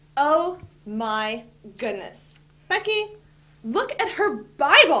Oh my goodness. Becky, look at her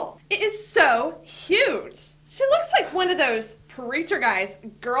Bible. It is so huge. She looks like one of those preacher guys'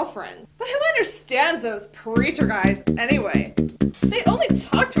 girlfriend. But who understands those preacher guys anyway? They only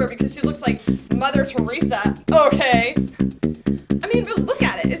talk to her because she looks like Mother Teresa, okay? I mean, but look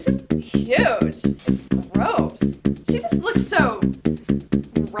at it. It's just huge. It's gross. She just looks so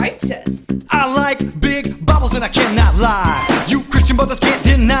righteous. I like big Bibles and I cannot lie. You Christian brothers can't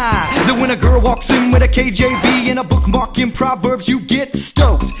deny that when a girl walks in with a KJV and a bookmark in Proverbs, you get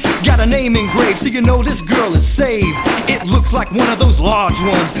stoked. Got a name engraved so you know this girl is saved. It looks like one of those large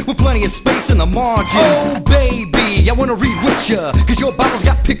ones with plenty of space in the margins. Oh baby, I wanna read with ya, cause your Bible's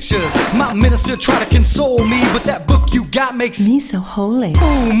got pictures. My minister tried to console me, but that book you got makes me so holy.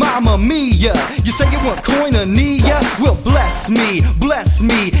 Ooh, mamma mia, you say you want koinonia? Well bless me,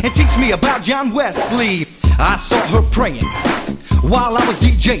 and teach me about John Wesley. I saw her praying while I was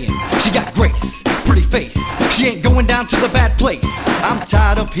DJing. She got grace, pretty face. She ain't going down to the bad place. I'm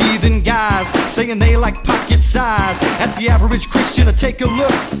tired of heathen guys saying they like pocket size. That's the average Christian to take a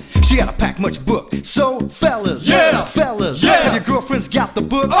look. She gotta pack much book. So fellas, fellas, have your girlfriends got the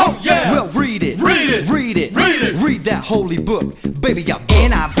book? Oh yeah. Well read it, read that holy book. Baby got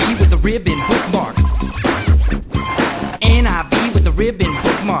NIV with the ribbon bookmark. NIV with the ribbon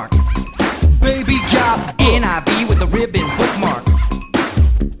bookmark. Baby got NIV with the ribbon bookmark.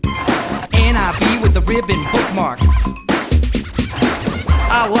 NIV with the ribbon bookmark.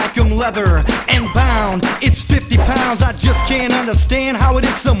 I like 'em leather and bound. It's 50 pounds. I just can't understand how it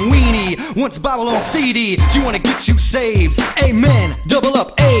is some weenie wants Bible on CD. She wanna get you saved. Amen. Double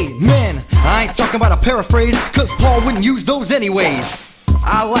up. Amen. I ain't talking about a paraphrase, cause Paul wouldn't use those anyways.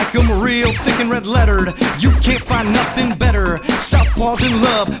 I like 'em real thick and red lettered. You can't find nothing better. Southpaws in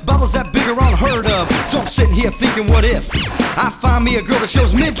love, Bibles that big are unheard of. So I'm sitting here thinking, what if I find me a girl that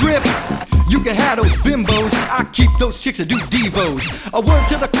shows midriff? You can have those bimbos, I keep those chicks that do devos. A word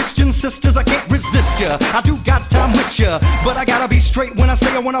to the Christian sisters, I can't resist ya. I do God's time with ya, but I gotta be straight when I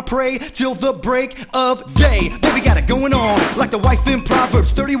say I wanna pray till the break of day. Baby got it going on, like the wife in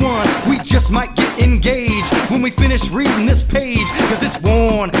Proverbs 31. We just might get engaged when we finish reading this page, cause it's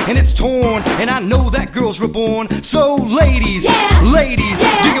worn and it's torn, and I know that girl's reborn. So ladies,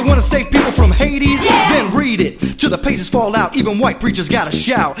 do you wanna save people from Hades? Then read it till the pages fall out. Even white preachers gotta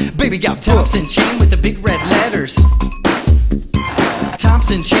shout. Baby got Thompson chain with the big red letters.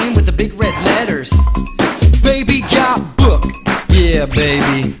 Thompson chain with the big red letters. Baby got book. Yeah,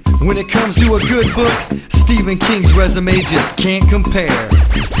 baby. When it comes to a good book, Stephen King's resume just can't compare.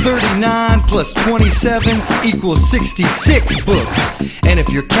 39 plus 27 equals 66 books. And if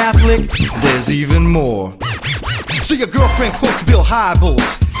you're Catholic, there's even more. So your girlfriend quotes Bill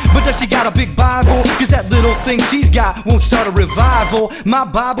Hybels, but does she got a big Bible? Cause that little thing she's got won't start a revival. My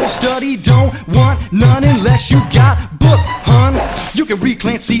Bible study don't want none unless you got book, hun. You can read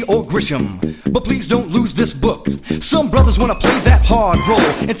Clancy or Grisham, but please don't lose this book. Some brothers wanna play that hard role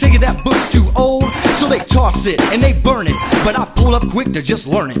and tell you that book's too old, so they toss it and they burn it. But I pull up quick to just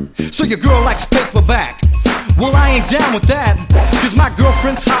learn it. So your girl likes paperback. Well, I ain't down with that, cause my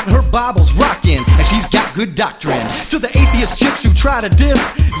girlfriend's hot and her Bible's rockin', and she's got good doctrine. To the atheist chicks who try to diss,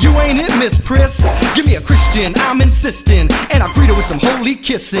 you ain't it, Miss Priss. Give me a Christian, I'm insisting, and I'll greet her with some holy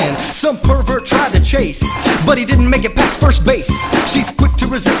kissing. Some pervert tried to chase, but he didn't make it past first base. She's quick to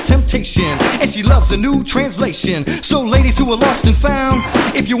resist temptation, and she loves a new translation. So ladies who are lost and found,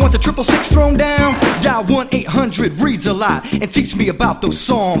 if you want the 666 thrown down, dial 1-800 reads a lot and teach me about those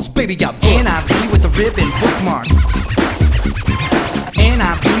psalms. Baby got book. NIV with the ribbon bookmark.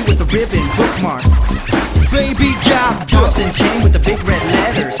 NIV with the ribbon bookmark. Baby got Thompson chain with the big red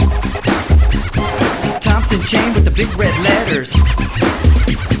letters. Thompson chain with the big red letters.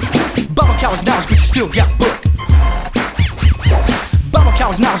 Bible cows knowledge, but you still got book. Bible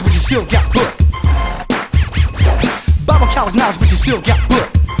cows knowledge, but you still got book. Bible cows knowledge, but you still got book.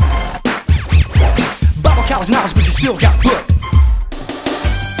 Bible cows knowledge, but you still got book.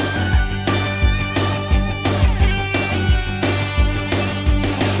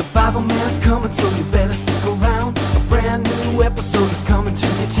 BibleMan's coming, so you better stick around. A brand new episode is coming to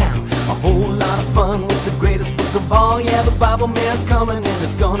your town. A whole lot of fun with the greatest book of all. Yeah, the BibleMan's coming and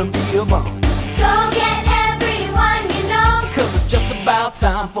it's gonna be a ball. Go get everyone you know, cause it's just about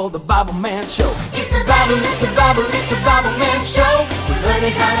time for the BibleMan show. It's the Bible, it's the Bible, it's the BibleMan show. We're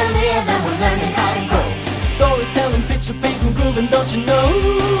learning how to live and we're learning how to grow. Storytelling, picture painting, grooving, don't you know?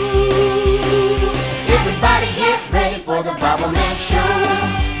 Everybody get ready for the BibleMan show.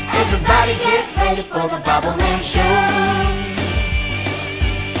 Everybody get ready for the BibleMan show.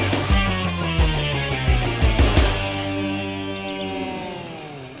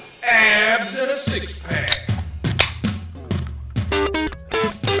 six-pack.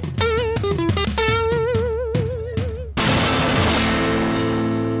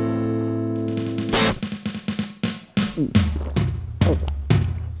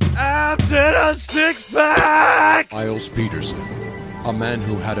 Abs in a six-pack! Miles Peterson, a man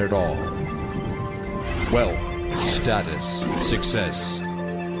who had it all. Wealth, status, success.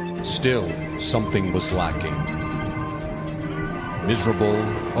 Still, something was lacking. Miserable,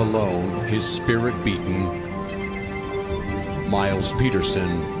 alone, his spirit beaten, Miles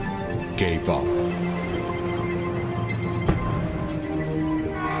Peterson gave up.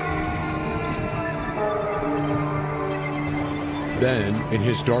 Then, in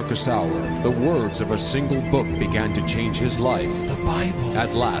his darkest hour, the words of a single book began to change his life. The Bible.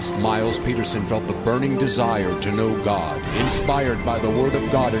 At last, Miles Peterson felt the burning desire to know God. Inspired by the Word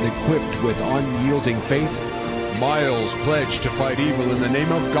of God and equipped with unyielding faith, Miles pledged to fight evil in the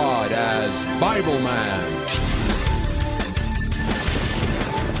name of God as BibleMan.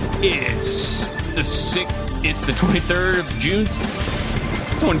 It's the 23rd of June,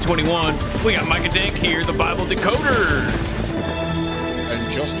 2021. We got Micah Dank here, the Bible Decoder.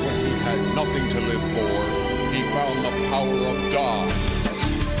 And just when he had nothing to live for, he found the power of God.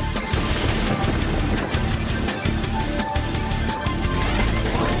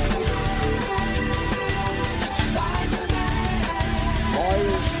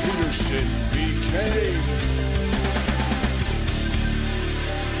 Miles Peterson became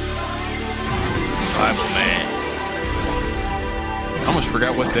Bible Man. I almost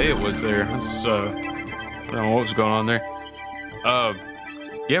forgot what day it was there. I don't know what was going on there.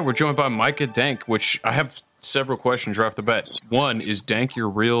 Yeah, we're joined by Micah Dank, which I have several questions right off the bat. One, is Dank your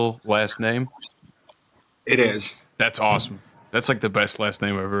real last name? It is. That's awesome. That's like the best last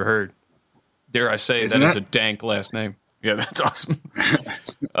name I've ever heard. Dare I say, Isn't that is it? a Dank last name. Yeah, that's awesome.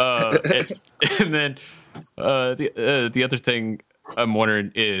 And then the other thing I'm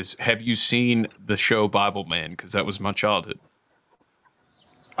wondering is, have you seen the show BibleMan? Because that was my childhood.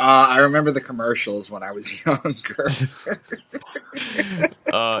 I remember the commercials when I was younger.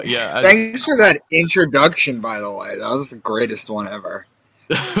 Yeah. Thanks for that introduction, by the way. That was the greatest one ever.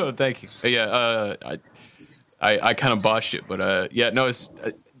 Thank you. Yeah, I kind of botched it, but yeah, no, it's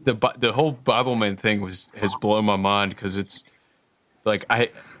the whole BibleMan thing has blown my mind because it's like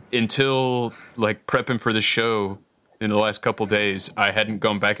until like prepping for the show in the last couple days, I hadn't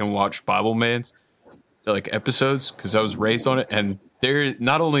gone back and watched BibleMan's like episodes because I was raised on it, and there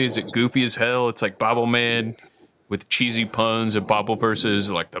not only is it goofy as hell, it's like BibleMan with cheesy puns and Bible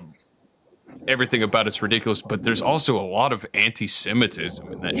verses, like everything about it's ridiculous, but there's also a lot of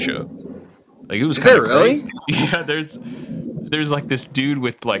anti-Semitism in that show. Like it was kind of really? crazy. Yeah, there's like this dude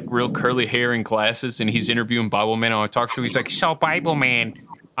with like real curly hair and glasses, and he's interviewing BibleMan on a talk show. He's like, "So BibleMan,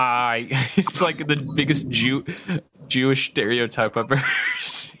 it's like the biggest Jewish stereotype I've ever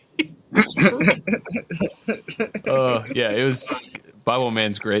seen." Yeah, it was.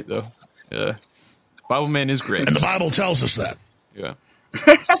 BibleMan's great though. BibleMan is great, And the Bible tells us that. yeah.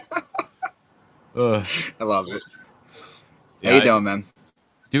 I love it. Yeah, How you doing, man?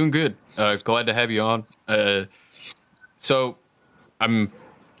 Doing good. Glad to have you on. So, I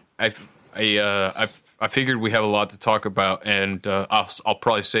figured we have a lot to talk about, and I'll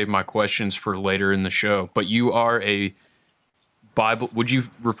probably save my questions for later in the show. But you are a Bible. Would you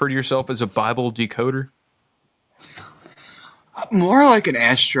refer to yourself as a Bible decoder? More like an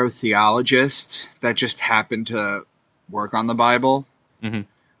astrotheologist that just happened to work on the Bible,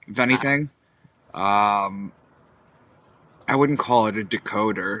 if anything. I wouldn't call it a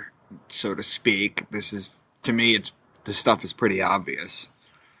decoder, so to speak. To me, this stuff is pretty obvious.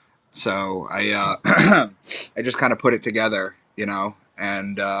 So I I just kind of put it together,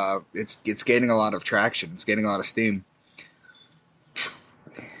 and it's gaining a lot of traction. It's gaining a lot of steam.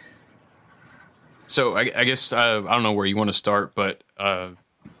 So I guess I don't know where you want to start, but have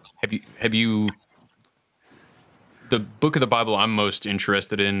you the book of the Bible I'm most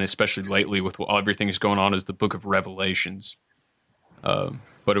interested in, especially lately with everything that's going on, is the book of Revelations.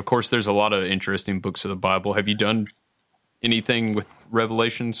 But of course, there's a lot of interesting books of the Bible. Have you done anything with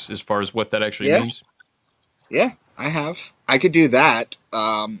Revelations as far as what that actually means? Yeah, I have. I could do that.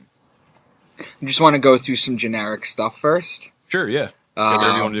 I just want to go through some generic stuff first. Sure, yeah.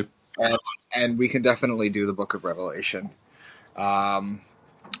 Whatever you want to do. And we can definitely do the book of Revelation.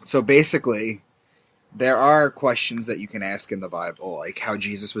 So basically, there are questions that you can ask in the Bible, like how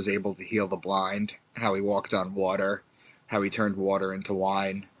Jesus was able to heal the blind, how he walked on water, how he turned water into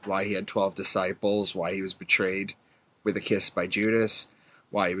wine, why he had 12 disciples, why he was betrayed with a kiss by Judas,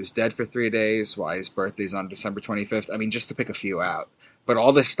 why he was dead for 3 days, why his birthday's on December 25th. I mean, just to pick a few out. But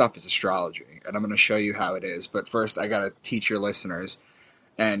all this stuff is astrology. and I'm going to show you how it is. But first, I got to teach your listeners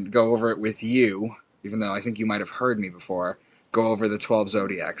and go over it with you, even though I think you might have heard me before. Go over the 12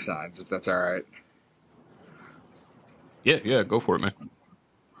 zodiac signs, if that's all right. Yeah, go for it, man.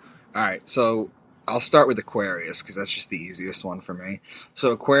 All right, so I'll start with Aquarius because that's just the easiest one for me.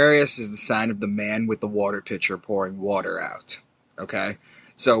 So Aquarius is the sign of the man with the water pitcher pouring water out. Okay?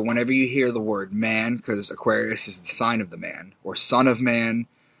 So whenever you hear the word man, because Aquarius is the sign of the man, or son of man,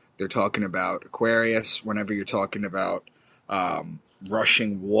 they're talking about Aquarius. Whenever you're talking about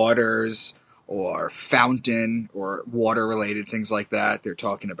rushing waters or fountain or water-related things like that, they're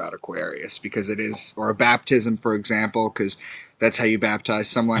talking about Aquarius because it is, or a baptism, for example, because that's how you baptize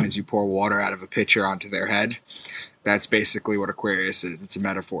someone, is you pour water out of a pitcher onto their head. That's basically what Aquarius is. It's a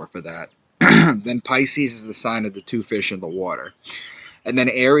metaphor for that. Then Pisces is the sign of the two fish in the water. And then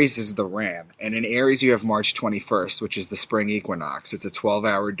Aries is the ram. And in Aries you have March 21st, which is the spring equinox. It's a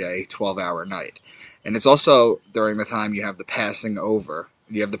 12-hour day, 12-hour night. And it's also during the time you have the passing over.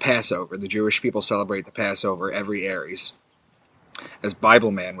 You have the Passover. The Jewish people celebrate the Passover every Aries, as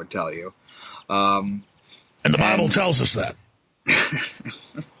BibleMan would tell you. And the Bible tells us that.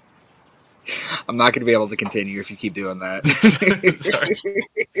 I'm not going to be able to continue if you keep doing that.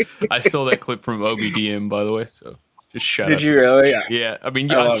 I stole that clip from OBDM, by the way, so just shout out. Did you really? Yeah, I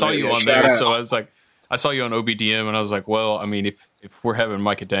mean, I saw you on there, so I was like, I saw you on OBDM, and I was like, well, I mean, if we're having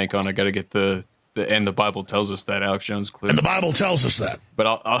Micah Dank on, I got to get the and the Bible tells us that Alex Jones clip. And the Bible tells us that.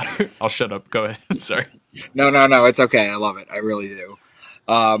 But I'll shut up. Go ahead. Sorry. No, it's okay. I love it. I really do.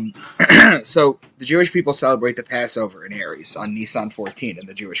 So the Jewish people celebrate the Passover in Aries on Nisan 14 in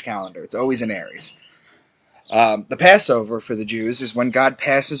the Jewish calendar. It's always in Aries. The Passover for the Jews is when God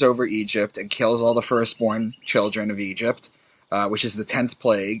passes over Egypt and kills all the firstborn children of Egypt, which is the 10th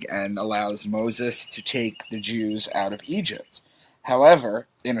plague, and allows Moses to take the Jews out of Egypt. However,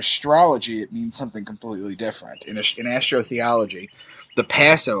 in astrology, it means something completely different. In astrotheology, the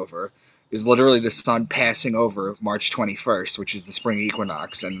Passover is literally the sun passing over March 21st, which is the spring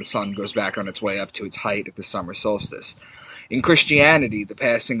equinox, and the sun goes back on its way up to its height at the summer solstice. In Christianity, the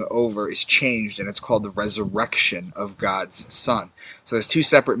passing over is changed, and it's called the resurrection of God's Son. So there's two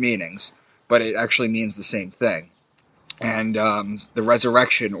separate meanings, but it actually means the same thing. And the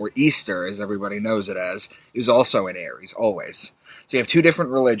resurrection, or Easter, as everybody knows it as, is also in Aries, always. So you have two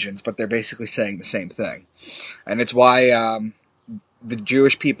different religions, but they're basically saying the same thing. And it's why the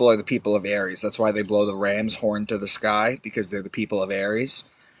Jewish people are the people of Aries. That's why they blow the ram's horn to the sky, because they're the people of Aries.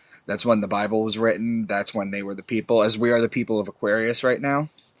 That's when the Bible was written. That's when they were the people. As we are the people of Aquarius right now,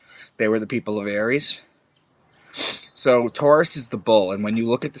 they were the people of Aries. So Taurus is the bull, and when you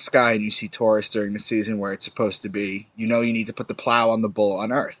look at the sky and you see Taurus during the season where it's supposed to be, you know you need to put the plow on the bull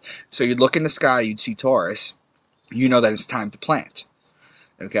on Earth. So you'd look in the sky, you'd see Taurus, you know that it's time to plant.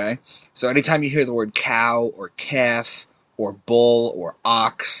 Okay? So anytime you hear the word cow or calf or bull or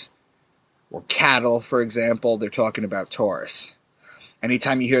ox or cattle, for example, they're talking about Taurus.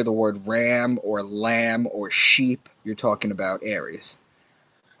 Anytime you hear the word ram or lamb or sheep, you're talking about Aries.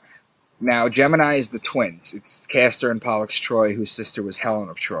 Now, Gemini is the twins. It's Castor and Pollux Troy, whose sister was Helen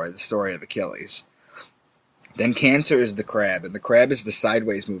of Troy, the story of Achilles. Then Cancer is the crab, and the crab is the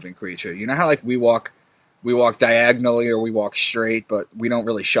sideways moving creature. You know how like we walk diagonally or we walk straight, but we don't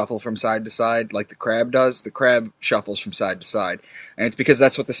really shuffle from side to side like the crab does? The crab shuffles from side to side, and it's because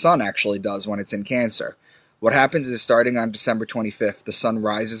that's what the sun actually does when it's in Cancer. What happens is, starting on December 25th, the sun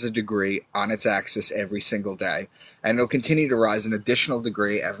rises a degree on its axis every single day, and it'll continue to rise an additional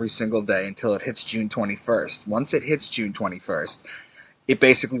degree every single day until it hits June 21st. Once it hits June 21st, it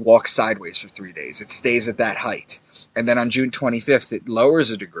basically walks sideways for 3 days. It stays at that height. And then on June 25th, it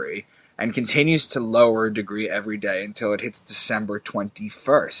lowers a degree and continues to lower a degree every day until it hits December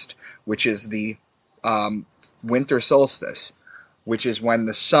 21st, which is the winter solstice, which is when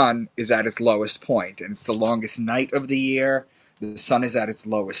the sun is at its lowest point, and it's the longest night of the year. The sun is at its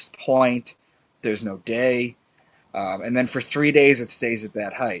lowest point. There's no day. And then for 3 days, it stays at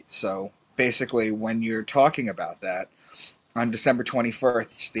that height. So basically, when you're talking about that, on December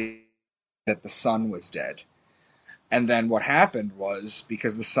 21st, that the sun was dead. And then what happened was,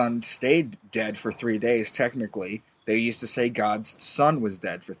 because the sun stayed dead for 3 days, technically, they used to say God's son was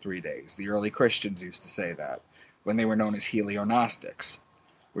dead for 3 days. The early Christians used to say that, when they were known as Helionostics,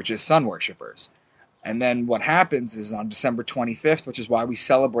 which is sun worshippers. And then what happens is, on December 25th, which is why we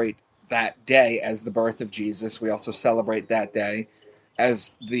celebrate that day as the birth of Jesus, we also celebrate that day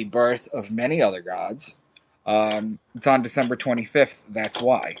as the birth of many other gods. It's on December 25th, that's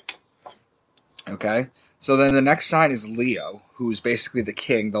why. Okay? So then the next sign is Leo, who is basically the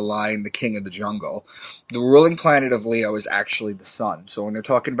king, the lion, the king of the jungle. The ruling planet of Leo is actually the sun. So when they're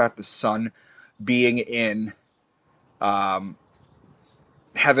talking about the sun being in um,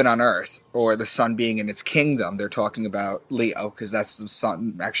 heaven on earth, or the sun being in its kingdom, they're talking about Leo, because that's the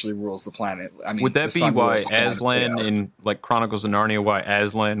sun actually rules the planet. I Would mean, the that be sun why rules the sign of Aslan Leo. in like Chronicles of Narnia? Why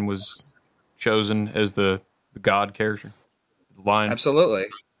Aslan was chosen as the god character, the lion? Absolutely.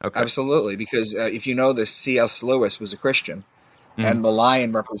 Okay. Absolutely, because if you know this, C.S. Lewis was a Christian, Mm, and the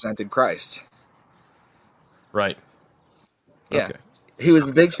lion represented Christ. right. Yeah, Okay. he was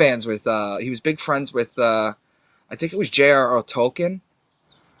big fans with. He was big friends with. I think it was J.R.R. Tolkien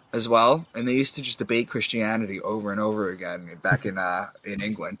as well, and they used to just debate Christianity over and over again back in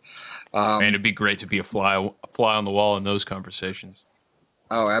England. Man, Um, it'd be great to be a fly on the wall in those conversations.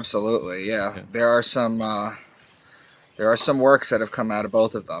 oh, absolutely, yeah. Yeah. There are some works that have come out of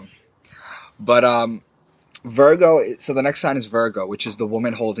both of them, but Virgo. So the next sign is Virgo, which is the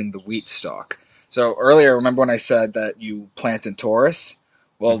woman holding the wheat stalk. So earlier, remember when I said that you plant in Taurus?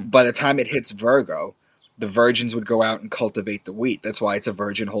 Well, Mhm. by the time it hits Virgo, the virgins would go out and cultivate the wheat. That's why it's a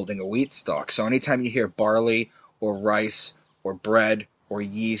virgin holding a wheat stalk. So anytime you hear barley or rice or bread or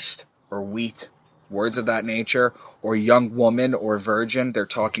yeast or wheat, words of that nature, or young woman or virgin, they're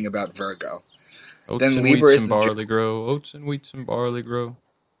talking about Virgo. Oats Then and Libra wheats is and the barley grow. Oats and wheats and barley grow.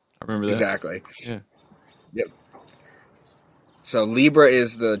 I remember that. exactly. Yeah. Yep. So Libra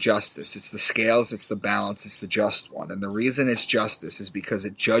is the justice. It's the scales, it's the balance, it's the just one. And the reason it's justice is because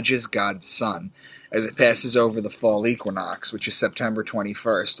it judges God's sun as it passes over the fall equinox, which is September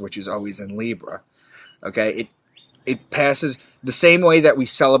 21st, which is always in Libra. Okay? It passes the same way that we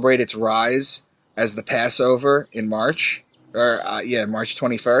celebrate its rise as the Passover in March, or March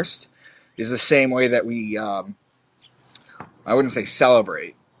 21st, is the same way that we I wouldn't say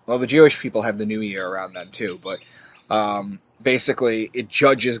celebrate. Well, the Jewish people have the New Year around then too, but basically it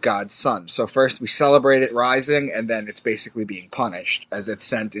judges God's sun. So first we celebrate it rising, and then it's basically being punished as it's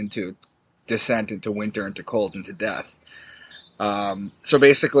sent into descent into winter, into cold, into death. So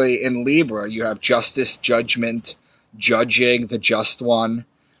basically, in Libra, you have justice, judgment, judging the just one,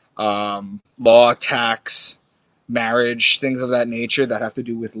 law, tax, marriage, things of that nature that have to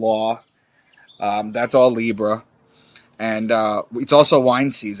do with law. That's all Libra. And it's also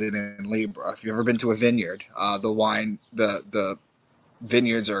wine season in Libra. If you've ever been to a vineyard, the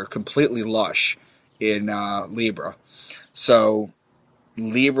vineyards are completely lush in Libra. So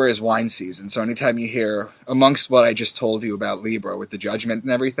Libra is wine season. So anytime you hear, amongst what I just told you about Libra with the judgment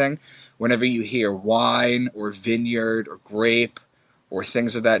and everything, whenever you hear wine or vineyard or grape or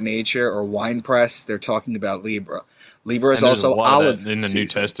things of that nature or wine press, they're talking about Libra. Libra is And there's a also lot of that olive in the New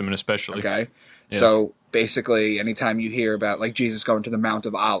season. Testament, especially. Okay. Yeah. So basically, anytime you hear about like Jesus going to the Mount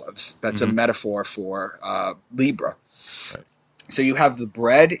of Olives, that's a Mhm. metaphor for Libra. Right. So you have the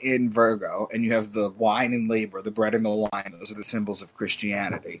bread in Virgo and you have the wine in Libra, the bread and the wine. Those are the symbols of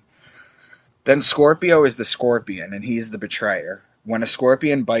Christianity. Then Scorpio is the scorpion, and he's the betrayer. When a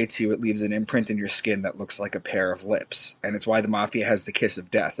scorpion bites you, it leaves an imprint in your skin that looks like a pair of lips. And it's why the mafia has the kiss of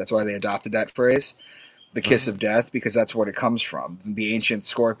death. That's why they adopted that phrase, the kiss Oh. of death, because that's what it comes from. The ancient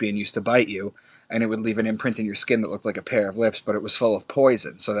scorpion used to bite you, and it would leave an imprint in your skin that looked like a pair of lips, but it was full of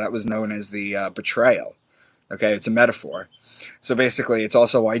poison. So that was known as the betrayal. Okay, it's a metaphor. So basically, it's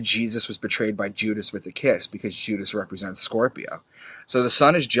also why Jesus was betrayed by Judas with a kiss, because Judas represents Scorpio. So the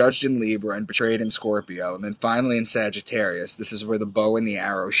sun is judged in Libra and betrayed in Scorpio, and then finally in Sagittarius, this is where the bow and the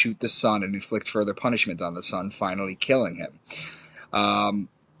arrow shoot the sun and inflict further punishment on the sun, finally killing him. Um,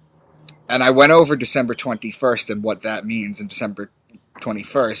 and I went over December 21st and what that means, and December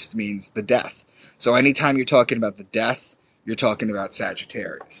 21st means the death. So anytime you're talking about the death, you're talking about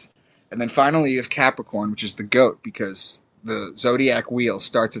Sagittarius. And then finally you have Capricorn, which is the goat, because the zodiac wheel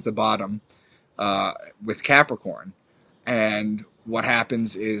starts at the bottom with Capricorn. And what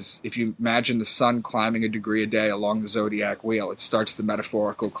happens is, if you imagine the sun climbing a degree a day along the zodiac wheel, it starts the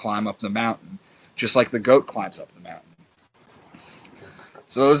metaphorical climb up the mountain, just like the goat climbs up the mountain.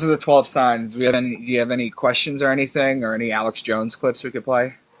 So those are the 12 signs. Do you have any questions or anything, or any Alex Jones clips we could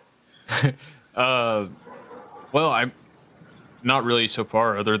play? uh, well, I'm not really so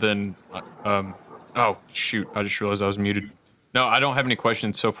far, other than oh shoot, I just realized I was muted. No, I don't have any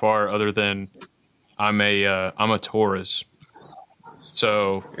questions so far, other than I'm a Taurus.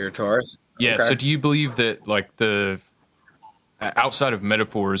 So You're a Taurus? yeah. Okay. So do you believe that like the outside of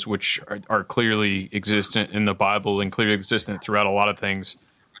metaphors, which are clearly existent in the Bible and clearly existent throughout a lot of things?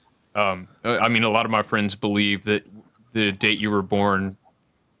 I mean, a lot of my friends believe that the date you were born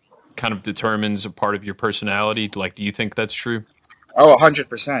kind of determines a part of your personality. Like, do you think that's true? Oh,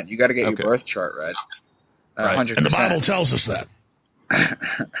 100%. You got to get your Okay. birth chart read. Right. 100%. And the Bible tells us that.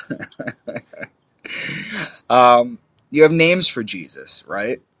 You have names for Jesus,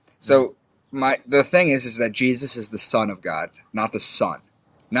 right? So the thing is that Jesus is the Son of God, not the Son,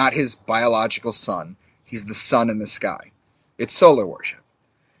 not his biological son. He's the sun in the sky. It's solar worship.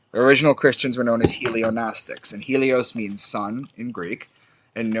 The original Christians were known as Helionostics, and Helios means sun in Greek,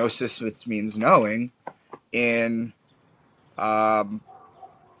 and Gnosis, which means knowing, in it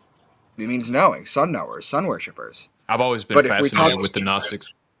means knowing, sun knowers, sun worshippers. I've always been But if we fascinated talk, with the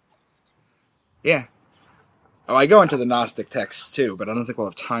Gnostics. yeah. Oh, I go into the Gnostic texts too, but I don't think we'll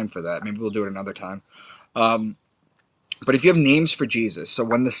have time for that. Maybe we'll do it another time. But if you have names for Jesus, so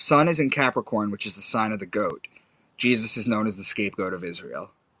when the sun is in Capricorn, which is the sign of the goat, Jesus is known as the scapegoat of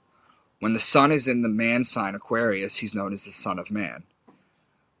Israel. When the sun is in the man sign Aquarius, he's known as the Son of Man.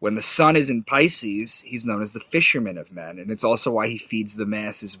 When the sun is in Pisces, he's known as the fisherman of men, and it's also why he feeds the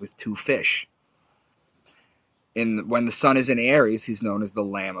masses with 2 fish. When the sun is in Aries, he's known as the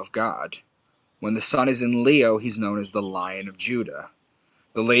Lamb of God. When the sun is in Leo, he's known as the Lion of Judah.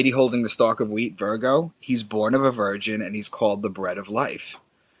 The lady holding the stalk of wheat, Virgo, he's born of a virgin, and he's called the bread of life.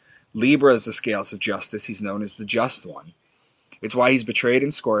 Libra is the scales of justice, he's known as the just one. It's why he's betrayed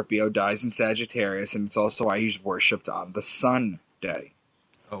in Scorpio, dies in Sagittarius, and it's also why he's worshipped on the Sun Day.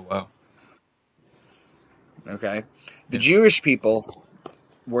 Oh, wow. Okay? The Jewish people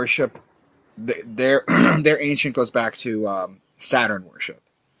worship, their ancient goes back to Saturn worship.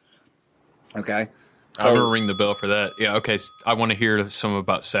 Okay? So, I'm going to ring the bell for that. Yeah, okay. I want to hear some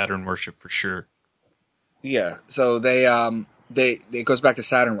about Saturn worship for sure. yeah, so they it goes back to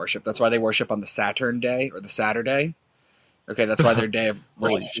Saturn worship. That's why they worship on the Saturn Day or the Saturday. Okay, that's why their day of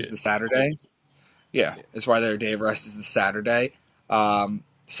Holy rest is shit. the Saturday. Yeah, that's why their day of rest is the Saturday.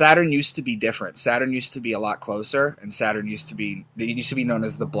 Saturn used to be different. Saturn used to be a lot closer, and Saturn used to be known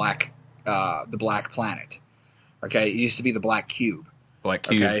as the black planet. Okay, it used to be the black cube. Black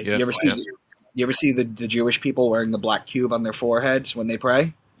cube. Okay, Yep. you ever see the Jewish people wearing the black cube on their foreheads when they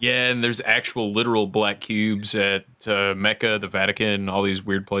pray? Yeah, and there's actual literal black cubes at Mecca, the Vatican, all these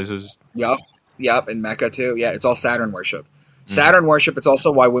weird places. Yep, in Mecca too. Yeah, it's all Saturn worship. Saturn worship, it's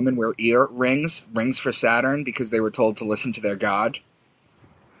also why women wear rings for Saturn, because they were told to listen to their god.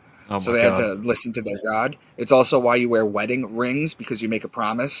 Oh So my they God. had to listen to their god. It's also why you wear wedding rings, because you make a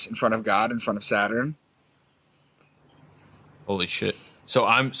promise in front of God, in front of Saturn. Holy shit. So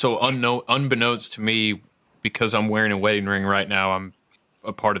unbeknownst to me, because I'm wearing a wedding ring right now, I'm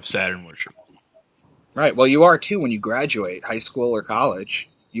a part of Saturn worship. Right. Well, you are too when you graduate high school or college.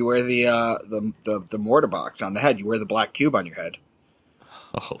 You wear the mortar box on the head. You wear the black cube on your head.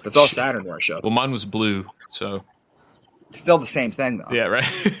 Holy That's all shit. Saturn worship. Well, mine was blue, so It's still the same thing, though. yeah, right.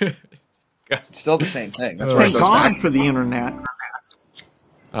 It's still the same thing. That's where it Thank goes God back. for the internet.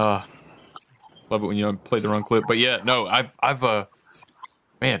 Love it when you play the wrong clip, but yeah, no, I've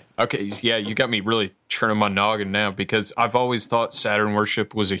man, okay, yeah, you got me really churning my noggin now, because I've always thought Saturn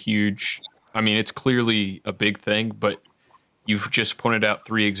worship was a huge. I mean, it's clearly a big thing, but you've just pointed out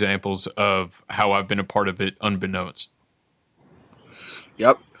 3 examples of how I've been a part of it unbeknownst.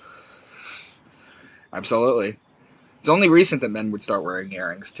 Yep. Absolutely. It's only recent that men would start wearing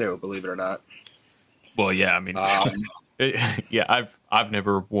earrings too, believe it or not. Well, yeah, I mean, yeah, I've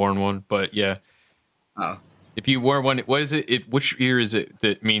never worn one, but yeah. Oh. If you wore one, what is it? Which ear is it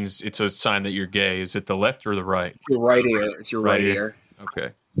that means it's a sign that you're gay? Is it the left or the right? It's your right ear. It's your right ear.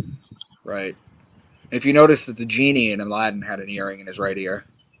 Okay. Right. If you notice that the genie in Aladdin had an earring in his right ear.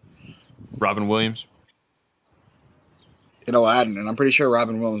 Robin Williams? In Aladdin, and I'm pretty sure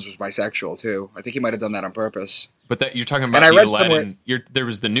Robin Williams was bisexual too. I think he might have done that on purpose. But that you're talking about And I the read Aladdin. There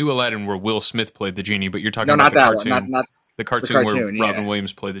was the new Aladdin where Will Smith played the genie, but you're talking No, about not the that cartoon. one. Not the cartoon where cartoon, yeah. Robin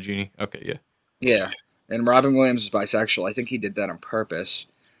Williams played the genie. Okay, yeah. Yeah, and Robin Williams was bisexual. I think he did that on purpose.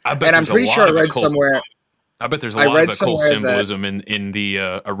 I bet And I'm there's pretty a lot sure I of read occult- somewhere. I bet there's a I lot read of occult somewhere symbolism in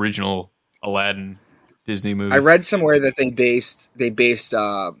the original Aladdin Disney movie. I read somewhere that they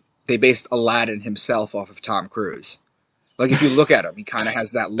based Aladdin himself off of Tom Cruise. Like if you look at him, he kind of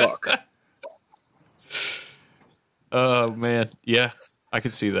has that look. Oh man, yeah, I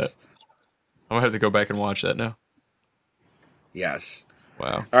could see that. I'm gonna have to go back and watch that now. Yes.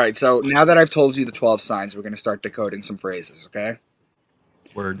 Wow. All right. So now that I've told you the 12 signs, we're going to start decoding some phrases. Okay.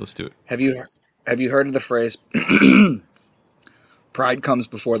 Word. Let's do it. Have you heard of the phrase "Pride comes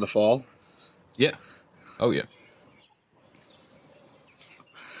before the fall"? Yeah. Oh yeah.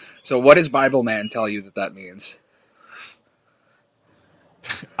 So what does BibleMan tell you that means?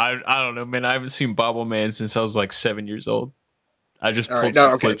 I don't know, man. I haven't seen BibleMan since I was like 7 years old. I just All pulled right, no,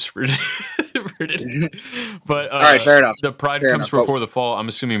 some okay. clips for it. But All right, fair enough. The pride Fair comes enough. before the fall. I'm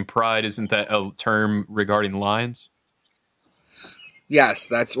assuming pride isn't that a term regarding lions?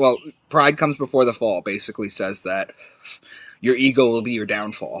 Yes, pride comes before the fall. Basically, says that your ego will be your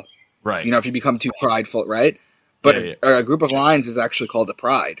downfall. Right. If you become too prideful, right? But Yeah. a group of lions is actually called a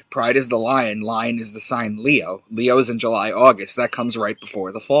pride. Pride is the lion. Lion is the sign Leo. Leo is in July, August. That comes right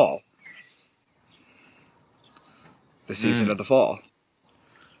before the fall. The season of the fall.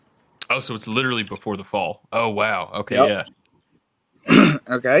 Oh, so it's literally before the fall. Oh, wow. Okay, Yep. yeah.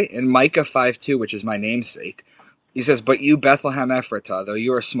 Okay, in Micah 5:2, which is my namesake, he says, "But you, Bethlehem Ephratah, though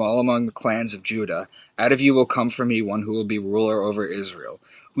you are small among the clans of Judah, out of you will come for me one who will be ruler over Israel,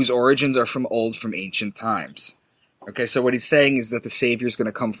 whose origins are from ancient times." Okay, so what he's saying is that the Savior is going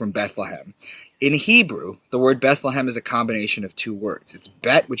to come from Bethlehem. In Hebrew, the word Bethlehem is a combination of two words. It's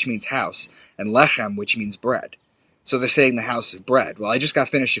bet, which means house, and lechem, which means bread. So they're saying the house of bread. Well, I just got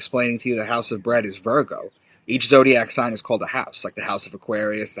finished explaining to you the house of bread is Virgo. Each zodiac sign is called a house, like the house of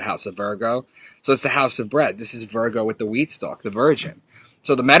Aquarius, the house of Virgo. So it's the house of bread. This is Virgo with the wheat stalk, the virgin.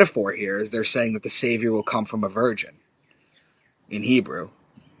 So the metaphor here is they're saying that the Savior will come from a virgin in Hebrew.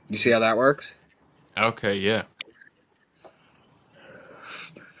 You see how that works? Okay, yeah.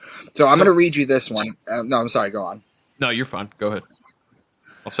 So I'm going to read you this one. No, I'm sorry. Go on. No, you're fine. Go ahead.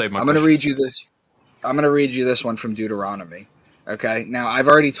 I'll save my I'm going to question. read you this. I'm going to read you this one from Deuteronomy. Okay? Now, I've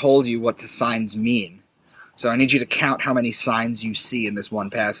already told you what the signs mean. So I need you to count how many signs you see in this one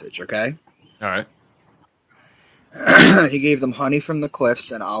passage, okay? All right. He gave them honey from the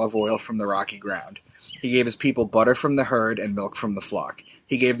cliffs and olive oil from the rocky ground. He gave his people butter from the herd and milk from the flock.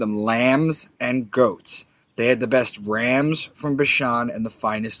 He gave them lambs and goats. They had the best rams from Bashan and the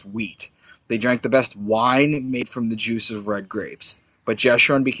finest wheat. They drank the best wine made from the juice of red grapes. But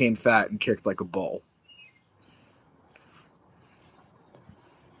Jeshurun became fat and kicked like a bull.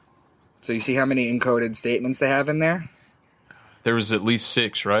 So you see how many encoded statements they have in there? There was at least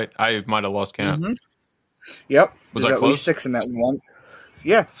 6, right? I might have lost count. Mm-hmm. Yep. Was There's I at close? least 6 in that one.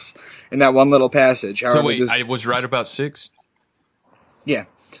 Yeah. In that one little passage. However, So wait, I was right about 6? Yeah.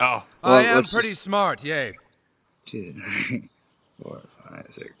 Oh. Well, I am pretty smart, yay. 2, 3, 4, 5,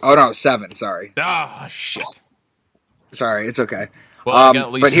 6. Oh no, 7. Sorry. Ah, shit. Sorry, it's okay. Well, I got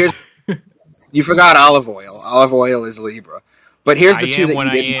at least. But here's you forgot olive oil. Olive oil is Libra. But here's the two that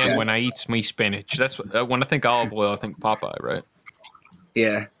you didn't get. When I eat me spinach. That's what, when I think olive oil, I think Popeye, right?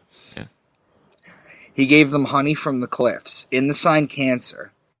 Yeah. Yeah. He gave them honey from the cliffs. In the sign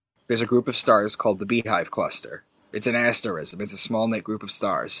Cancer, there's a group of stars called the Beehive Cluster. It's an asterism. It's a small-knit group of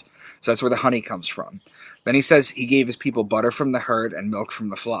stars. So that's where the honey comes from. Then he says he gave his people butter from the herd and milk from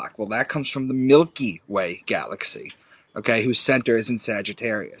the flock. Well, that comes from the Milky Way galaxy, okay, whose center is in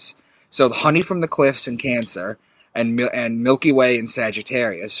Sagittarius. So the honey from the cliffs in Cancer and Milky Way in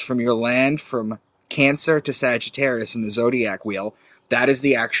Sagittarius, from your land from Cancer to Sagittarius in the zodiac wheel, that is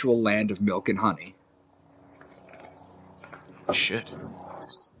the actual land of milk and honey. Shit.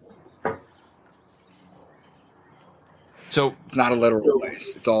 So it's not a literal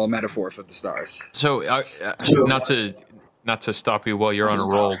place. It's all a metaphor for the stars. So not to stop you while you're on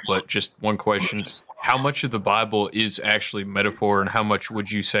a roll, but just one question: how much of the Bible is actually metaphor, and how much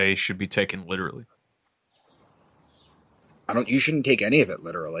would you say should be taken literally? You shouldn't take any of it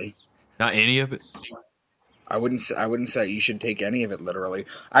literally. Not any of it. I wouldn't say you should take any of it literally.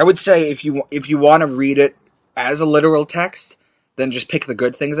 I would say if you want to read it as a literal text, then just pick the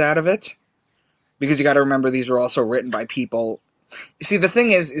good things out of it. Because you got to remember these were also written by people. See, the thing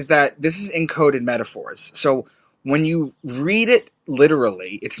is that this is encoded metaphors. So when you read it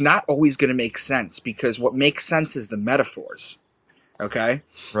literally, it's not always going to make sense because what makes sense is the metaphors. Okay?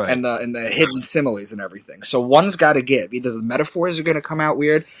 Right. And the hidden similes and everything. So one's got to give. Either the metaphors are going to come out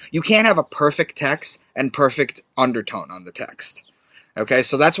weird. You can't have a perfect text and perfect undertone on the text. Okay?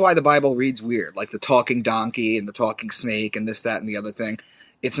 So that's why the Bible reads weird. Like the talking donkey and the talking snake and this, that, and the other thing.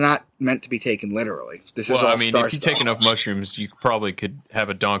 It's not meant to be taken literally. This is all I mean, star if you stuff. take enough mushrooms, you probably could have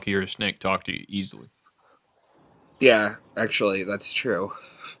a donkey or a snake talk to you easily. Yeah, actually, that's true.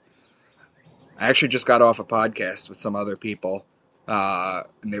 I actually just got off a podcast with some other people, and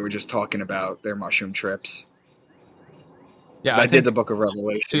they were just talking about their mushroom trips. Yeah, I did the Book of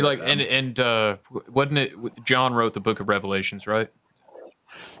Revelation. See, like, and wasn't it John wrote the Book of Revelations, right?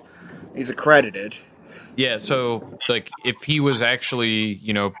 He's accredited. Yeah, so like if he was actually,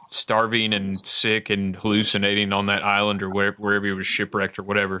 starving and sick and hallucinating on that island or wherever he was shipwrecked or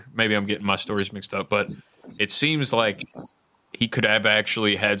whatever, maybe I'm getting my stories mixed up, but it seems like he could have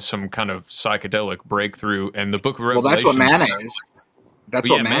actually had some kind of psychedelic breakthrough, and the Book of Revelations. Well, that's what manna is. That's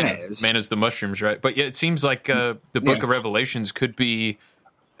what manna is. Manna's the mushrooms, right? But yeah, it seems like the Book of Revelations could be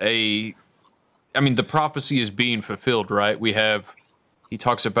a I mean, the prophecy is being fulfilled, right? He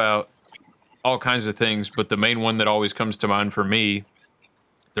talks about all kinds of things, but the main one that always comes to mind for me,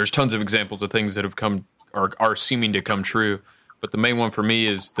 there's tons of examples of things that have come or are seeming to come true, but the main one for me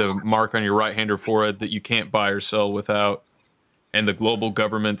is the mark on your right hand or forehead that you can't buy or sell without, and the global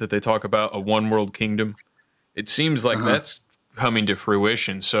government that they talk about, a one world kingdom. It seems like that's coming to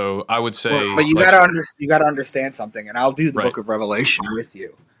fruition. So I would say, but you gotta understand something, and I'll do the Right. Book of Revelation with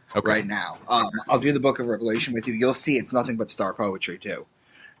you right now. I'll do the Book of Revelation with you. You'll see it's nothing but star poetry too.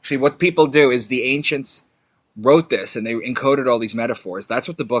 See, what people do is the ancients wrote this and they encoded all these metaphors. That's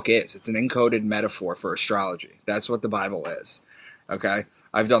what the book is. It's an encoded metaphor for astrology. That's what the Bible is. Okay?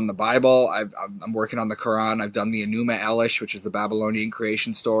 I've done the Bible. I'm working on the Quran. I've done the Enuma Elish, which is the Babylonian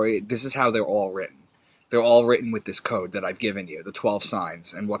creation story. This is how they're all written. They're all written with this code that I've given you, the 12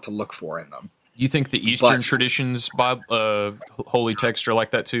 signs, and what to look for in them. You think the Eastern traditions, holy texts are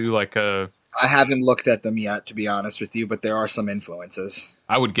like that too? Like, I haven't looked at them yet, to be honest with you, but there are some influences.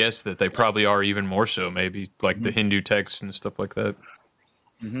 I would guess that they probably are even more so, maybe like the Hindu texts and stuff like that.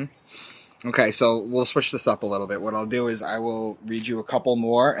 Mm-hmm. Okay, so we'll switch this up a little bit. What I'll do is I will read you a couple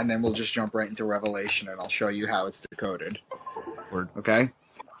more, and then we'll just jump right into Revelation, and I'll show you how it's decoded. Word. Okay?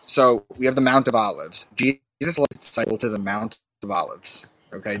 So we have the Mount of Olives. Jesus led his disciple to the Mount of Olives.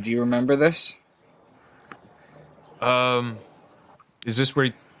 Okay, do you remember this? Is this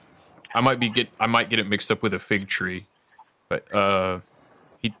where I might get it mixed up with a fig tree, but Mount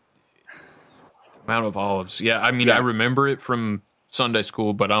of Olives. Yeah, I mean, I remember it from Sunday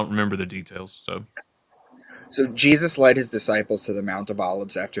school, but I don't remember the details. So Jesus led his disciples to the Mount of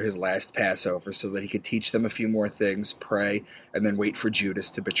Olives after his last Passover so that he could teach them a few more things, pray, and then wait for Judas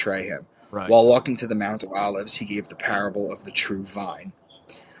to betray him. Right. While walking to the Mount of Olives, he gave the parable of the true vine.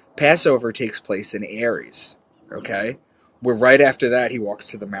 Passover takes place in Aries, okay? Where right after that, he walks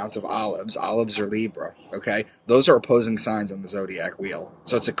to the Mount of Olives. Olives are Libra, okay? Those are opposing signs on the zodiac wheel.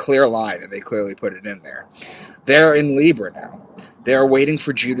 So it's a clear line, and they clearly put it in there. They're in Libra now. They are waiting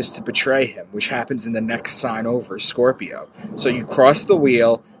for Judas to betray him, which happens in the next sign over, Scorpio. So you cross the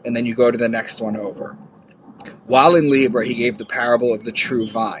wheel, and then you go to the next one over. While in Libra, he gave the parable of the true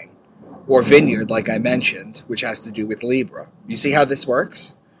vine, or vineyard, like I mentioned, which has to do with Libra. You see how this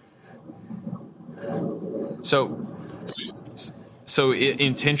works? So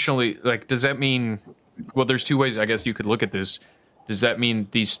intentionally, like, does that mean? Well, there's two ways I guess you could look at this. Does that mean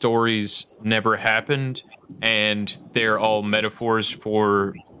these stories never happened and they're all metaphors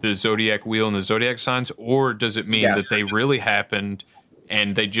for the zodiac wheel and the zodiac signs, or does it mean that they really happened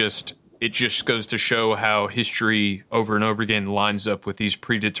and it just goes to show how history over and over again lines up with these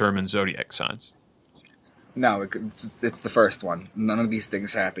predetermined zodiac signs? No, it's the first one. None of these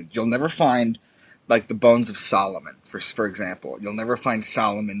things happened. You'll never find, like, the bones of Solomon, for example. You'll never find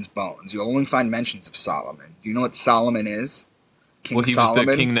Solomon's bones. You'll only find mentions of Solomon. Do you know what Solomon is? King Solomon?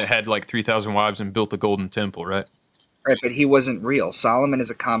 Was the king that had like 3,000 wives and built the golden temple, right? Right, but he wasn't real. Solomon is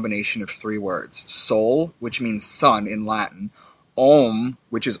a combination of three words. Sol, which means sun in Latin. Om,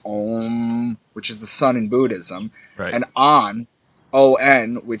 which is the sun in Buddhism. Right. And On,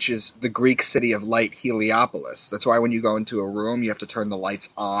 O-N, which is the Greek city of light, Heliopolis. That's why when you go into a room, you have to turn the lights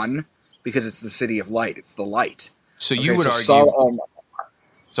on, because it's the city of light. It's the light. So you would argue...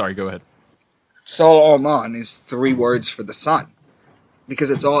 Sorry, go ahead. Sol Oman is three words for the sun, because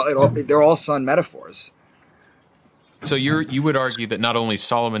they're all sun metaphors. So you would argue that not only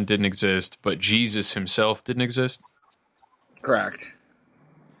Solomon didn't exist, but Jesus himself didn't exist? Correct.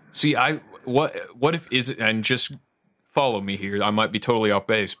 See, what if is it, and just follow me here, I might be totally off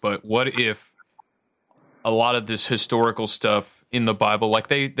base, but what if a lot of this historical stuff in the Bible, like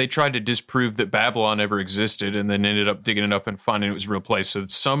they tried to disprove that Babylon ever existed and then ended up digging it up and finding it was a real place. So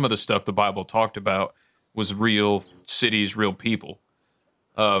some of the stuff the Bible talked about was real cities, real people.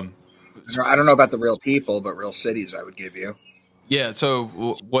 I don't know about the real people, but real cities I would give you. Yeah,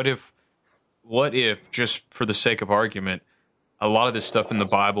 so what if, just for the sake of argument, a lot of this stuff in the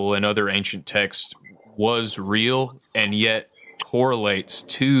Bible and other ancient texts was real and yet correlates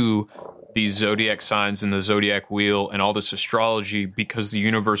to these zodiac signs and the zodiac wheel and all this astrology, because the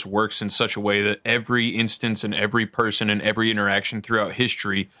universe works in such a way that every instance and every person and every interaction throughout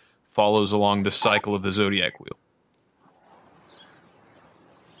history follows along the cycle of the zodiac wheel?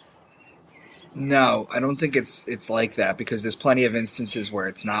 No, I don't think it's like that, because there's plenty of instances where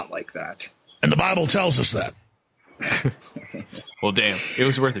it's not like that. And the Bible tells us that. Well, damn, it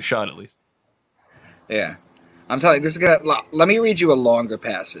was worth a shot at least. Yeah. I'm telling you, let me read you a longer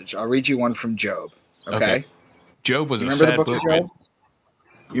passage. I'll read you one from Job, okay? Job was a sad book book, of Job?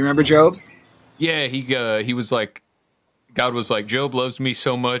 You remember Job? Yeah, he was like, God was like, Job loves me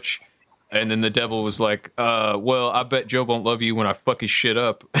so much, And then the devil was like, well, I bet Job won't love you when I fuck his shit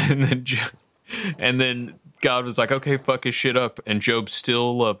up. And then God was like, okay, fuck his shit up. And Job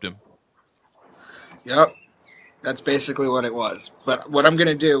still loved him. Yep. That's basically what it was. But what I'm going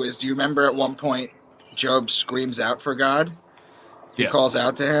to do is, do you remember at one point Job screams out for God? He calls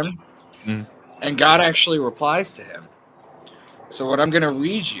out to him. Mm-hmm. And God actually replies to him. So what I'm going to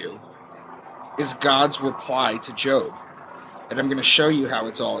read you is God's reply to Job. And I'm going to show you how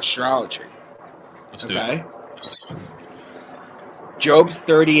it's all astrology. Let's do it. Job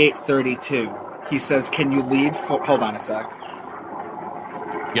 38:32. He says, can you lead for... Hold on a sec.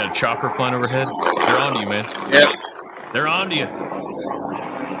 You got a chopper flying overhead? They're on to you, man. Yep. They're on to you.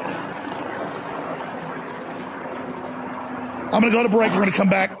 I'm going to go to break. We're going to come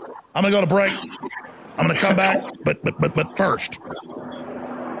back. I'm going to go to break. I'm going to come back, but first.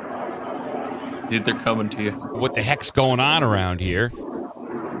 Dude, they're coming to you. What the heck's going on around here?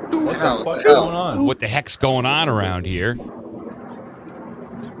 What the fuck's going on? What the heck's going on around here?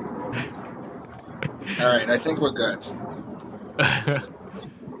 All right, I think we're good.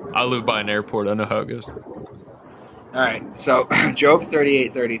 I live by an airport. I know how it goes. All right, so Job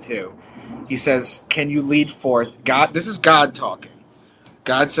 38:32. He says, can you lead forth... God? This is God talking.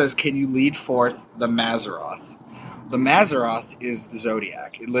 God says, can you lead forth the Mazzaroth? The Mazzaroth is the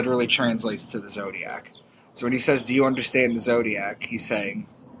zodiac. It literally translates to the zodiac. So when he says, do you understand the zodiac? He's saying,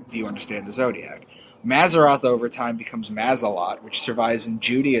 do you understand the zodiac? Mazzaroth over time becomes Mazalot, which survives in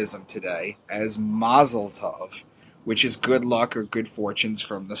Judaism today as Mazel Tov, which is good luck or good fortunes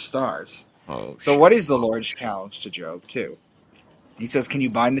from the stars. So what is the Lord's challenge to Job too? He says, can you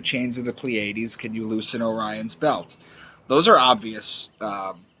bind the chains of the Pleiades? Can you loosen Orion's belt? Those are obvious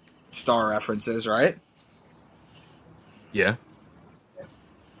star references, right? Yeah.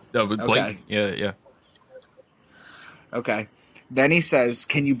 No, but blatant. Okay. Yeah. Okay. Then he says,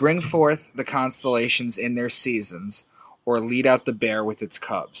 can you bring forth the constellations in their seasons, or lead out the bear with its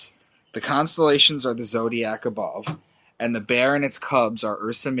cubs? The constellations are the zodiac above, and the bear and its cubs are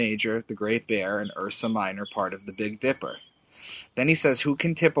Ursa Major, the Great Bear, and Ursa Minor, part of the Big Dipper. Then he says, who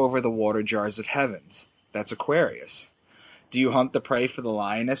can tip over the water jars of heavens? That's Aquarius. Do you hunt the prey for the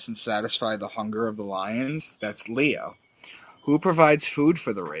lioness and satisfy the hunger of the lions? That's Leo. Who provides food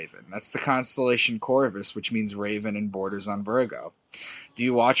for the raven? That's the constellation Corvus, which means raven and borders on Virgo. Do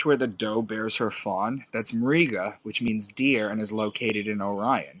you watch where the doe bears her fawn? That's Mariga, which means deer and is located in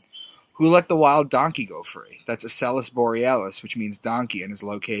Orion. Who let the wild donkey go free? That's Acellus Borealis, which means donkey and is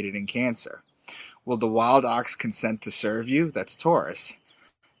located in Cancer. Will the wild ox consent to serve you? That's Taurus.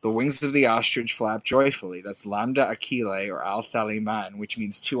 The wings of the ostrich flap joyfully. That's Lambda Achille or Al Thaliman, which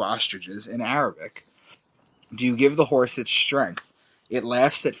means two ostriches in Arabic. Do you give the horse its strength? It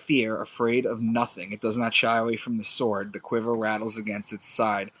laughs at fear, afraid of nothing. It does not shy away from the sword. The quiver rattles against its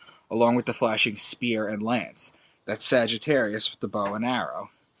side, along with the flashing spear and lance. That's Sagittarius with the bow and arrow.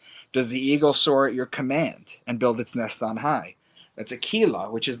 Does the eagle soar at your command and build its nest on high? That's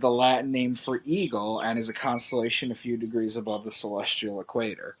Aquila, which is the Latin name for eagle and is a constellation a few degrees above the celestial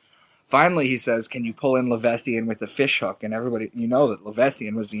equator. Finally, he says, can you pull in Leviathan with a fish hook? And everybody, you know that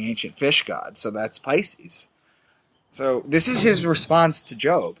Leviathan was the ancient fish god, so that's Pisces. So this is his response to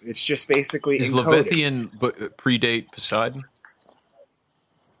Job. It's just basically Is encoded. Leviathan predate Poseidon?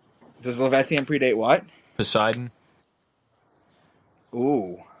 Does Leviathan predate what? Poseidon?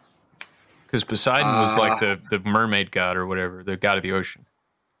 Ooh. Because Poseidon was like the mermaid god or whatever, the god of the ocean.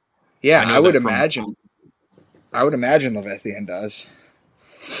 Yeah, I would imagine. I would imagine Leviathan does.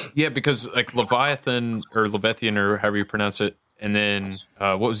 Yeah, because like Leviathan or however you pronounce it, and then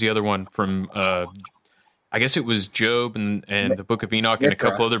what was the other one from? I guess it was Job and the Book of Enoch and a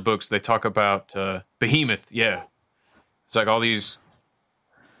couple other books. They talk about Behemoth. Yeah, it's like all these.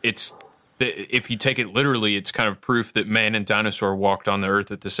 If you take it literally, it's kind of proof that man and dinosaur walked on the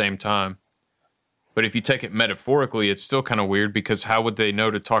earth at the same time. But if you take it metaphorically, it's still kind of weird because how would they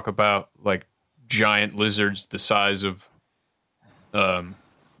know to talk about like giant lizards the size of,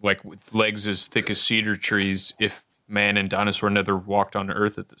 like with legs as thick as cedar trees if man and dinosaur never walked on the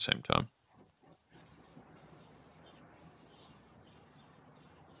earth at the same time?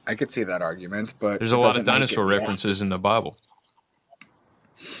 I could see that argument, but there's a lot of dinosaur references in the Bible.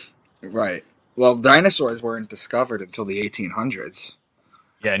 Right. Well, dinosaurs weren't discovered until the 1800s.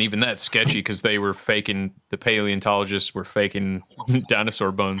 Yeah, and even that's sketchy because they were faking, the paleontologists were faking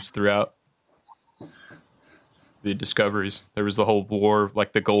dinosaur bones throughout the discoveries. There was the whole war,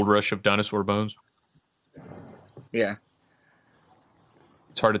 like the gold rush of dinosaur bones. Yeah.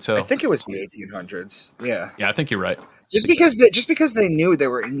 It's hard to tell. I think it was the 1800s. Yeah. Yeah, I think you're right. Just because they knew they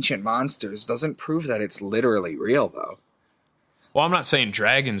were ancient monsters doesn't prove that it's literally real, though. Well, I'm not saying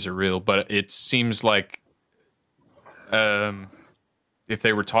dragons are real, but it seems like if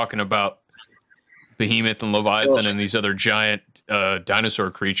they were talking about Behemoth and Leviathan and these other giant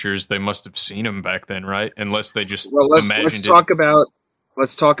dinosaur creatures, they must have seen them back then, right? Unless they just imagined it.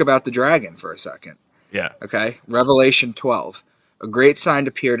 Let's talk about the dragon for a second. Yeah. Okay. Revelation 12. A great sign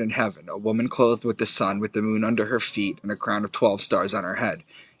appeared in heaven, a woman clothed with the sun, with the moon under her feet, and a crown of 12 stars on her head.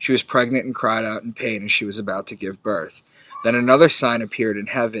 She was pregnant and cried out in pain as she was about to give birth. Then another sign appeared in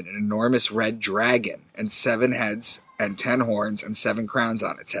heaven, an enormous red dragon, and 7 heads and 10 horns and 7 crowns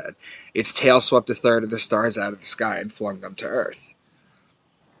on its head. Its tail swept a third of the stars out of the sky and flung them to earth.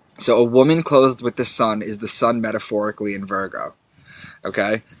 So a woman clothed with the sun is the sun metaphorically in Virgo.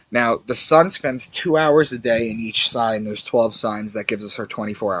 Okay? Now, the sun spends 2 hours a day in each sign. There's 12 signs. That gives us our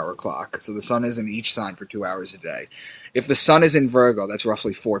 24-hour clock. So the sun is in each sign for 2 hours a day. If the sun is in Virgo, that's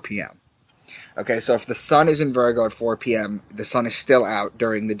roughly 4 p.m. Okay, so if the sun is in Virgo at 4 p.m., the sun is still out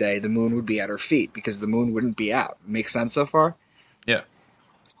during the day. The moon would be at her feet because the moon wouldn't be out. Make sense so far? Yeah.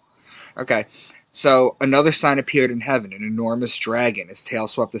 Okay. So another sign appeared in heaven, an enormous dragon. Its tail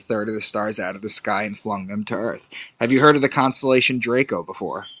swept a third of the stars out of the sky and flung them to earth. Have you heard of the constellation Draco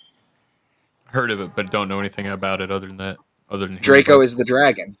before? Heard of it, but don't know anything about it other than that. Draco is the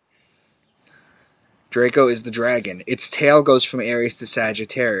dragon. Draco is the dragon. Its tail goes from Aries to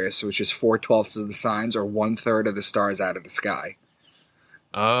Sagittarius, which is 4/12 of the signs, or 1/3 of the stars out of the sky.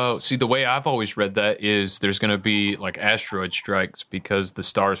 Oh, see, the way I've always read that is there's going to be like asteroid strikes because the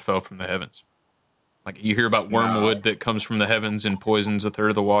stars fell from the heavens. Like you hear about wormwood that comes from the heavens and poisons a third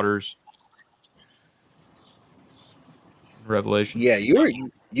of the waters. Revelation. Yeah,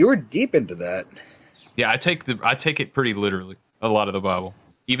 you were deep into that. Yeah, I take it pretty literally. A lot of the Bible,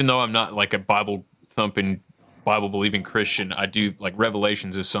 even though I'm not like a Bible thumping, Bible believing Christian, I do like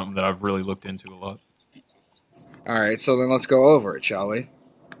Revelations is something that I've really looked into a lot. All right, so then let's go over it, shall we?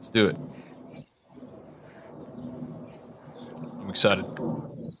 Let's do it. I'm excited.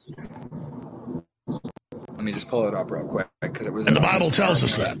 Let me just pull it up real quick because it was. And the Bible tells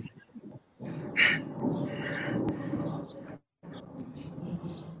us that.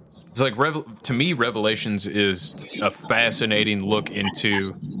 It's like to me, Revelations is a fascinating look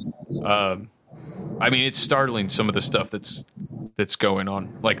into. I mean, it's startling some of the stuff that's going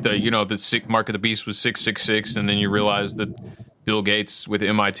on. Like the mark of the beast was 666, and then you realize that Bill Gates with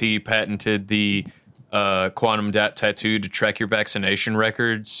MIT patented the quantum tattoo to track your vaccination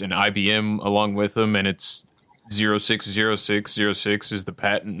records, and IBM along with them, and it's 060606 is the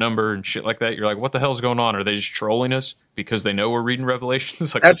patent number and shit like that. You're like, what the hell's going on? Are they just trolling us because they know we're reading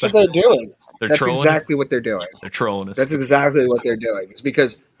Revelations? Like, that's what they're doing. That's trolling exactly what they're doing. They're trolling us. That's exactly what they're doing. It's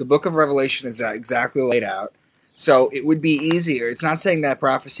because the book of Revelation is exactly laid out. So it would be easier. It's not saying that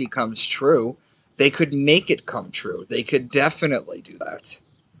prophecy comes true. They could make it come true. They could definitely do that.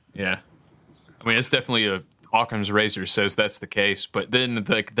 Yeah. I mean, it's definitely Occam's razor says that's the case, but then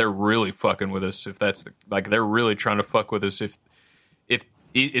like they're really fucking with us if that's they're really trying to fuck with us if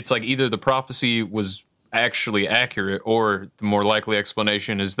it's like either the prophecy was actually accurate or the more likely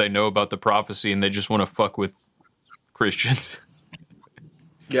explanation is they know about the prophecy and they just want to fuck with Christians.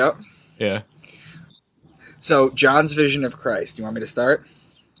 Yep. Yeah. So John's vision of Christ. You want me to start?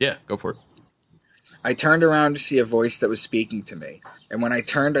 Yeah, go for it. I turned around to see a voice that was speaking to me, and when I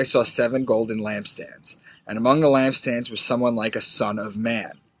turned I saw 7 golden lampstands. And among the lampstands was someone like a son of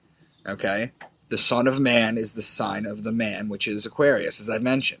man. Okay? The son of man is the sign of the man, which is Aquarius, as I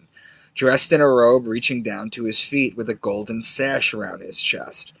mentioned. Dressed in a robe reaching down to his feet with a golden sash around his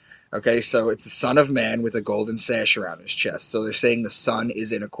chest. Okay, so it's the son of man with a golden sash around his chest. So they're saying the sun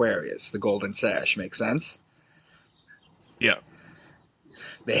is in Aquarius, the golden sash. Make sense? Yeah.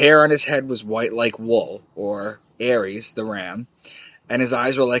 The hair on his head was white like wool, or Aries, the ram, and his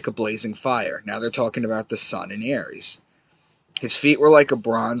eyes were like a blazing fire. Now they're talking about the sun in Aries. His feet were like a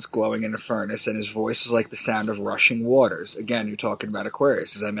bronze glowing in a furnace, and his voice was like the sound of rushing waters. Again, you're talking about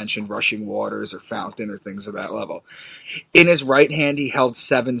Aquarius, as I mentioned, rushing waters or fountain or things of that level. In his right hand he held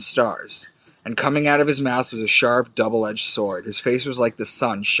 7 stars, and coming out of his mouth was a sharp, double-edged sword. His face was like the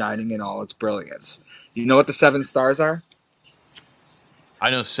sun shining in all its brilliance. You know what the 7 stars are? I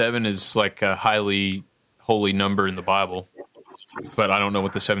know 7 is like a highly holy number in the Bible, but I don't know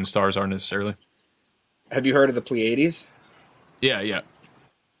what the 7 stars are necessarily. Have you heard of the Pleiades? Yeah.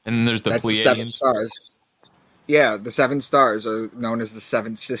 And then there's the That's Pleiadians. The 7 stars. Yeah, the 7 stars are known as the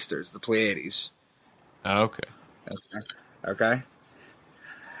 7 sisters, the Pleiades. Oh, okay. Okay.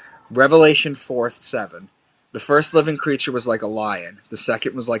 Revelation 4:7. The first living creature was like a lion. The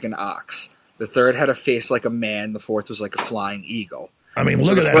second was like an ox. The third had a face like a man. The fourth was like a flying eagle. I mean,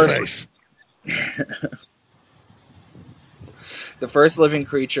 look at that face. The first living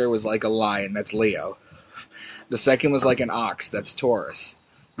creature was like a lion, that's Leo. The second was like an ox, that's Taurus.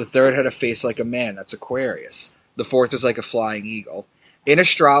 The third had a face like a man, that's Aquarius. The fourth was like a flying eagle. In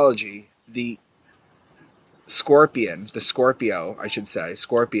astrology, the scorpion, the Scorpio, the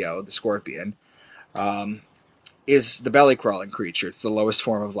scorpion, is the belly-crawling creature. It's the lowest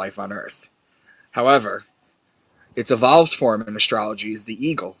form of life on Earth. However, its evolved form in astrology is the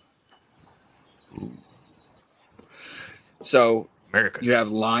eagle. So America. You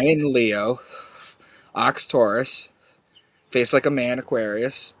have lion, Leo, ox, Taurus, face like a man,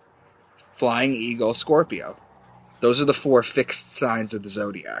 Aquarius, flying eagle, Scorpio. Those are the 4 fixed signs of the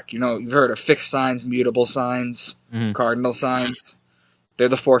zodiac. You know, you've heard of fixed signs, mutable signs, cardinal signs. They're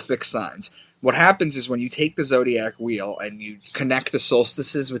the 4 fixed signs. What happens is when you take the zodiac wheel and you connect the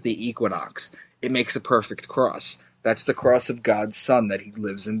solstices with the equinox, it makes a perfect cross. That's the cross of God's sun that he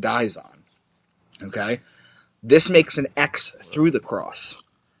lives and dies on. Okay? This makes an X through the cross.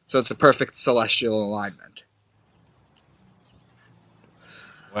 So it's a perfect celestial alignment.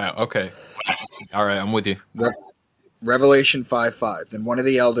 Wow, okay. All right, I'm with you. Revelation 5:5. Then one of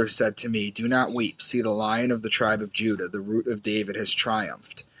the elders said to me, "Do not weep. See, the Lion of the tribe of Judah, the Root of David, has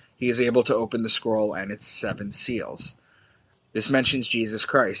triumphed. He is able to open the scroll and its 7 seals." This mentions Jesus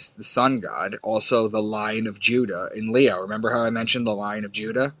Christ, the Sun God, also the Lion of Judah in Leo. Remember how I mentioned the Lion of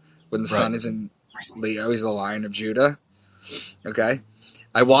Judah? When the sun is in Leo, he's the Lion of Judah. Okay?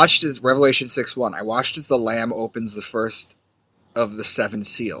 I watched as Revelation 6:1. I watched as the Lamb opens the first of the 7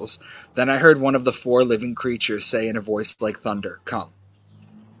 seals. Then I heard one of the 4 living creatures say in a voice like thunder, "Come."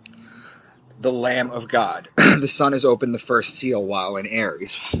 The Lamb of God. The sun has opened the first seal while in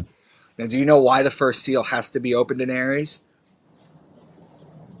Aries. Now, do you know why the first seal has to be opened in Aries?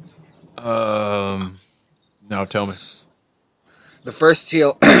 No, tell me. The first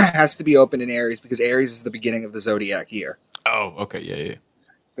seal has to be opened in Aries because Aries is the beginning of the zodiac year. Oh, okay, yeah.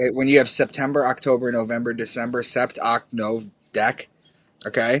 Okay, when you have September, October, November, December, Sept, Oct, Nov, Dec,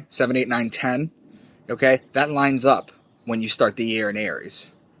 okay, 7, 8, 9, 10, okay, that lines up when you start the year in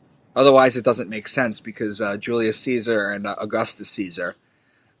Aries. Otherwise, it doesn't make sense because Julius Caesar and Augustus Caesar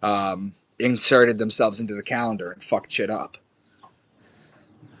inserted themselves into the calendar and fucked shit up.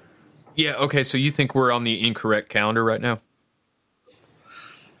 Yeah, okay, so you think we're on the incorrect calendar right now?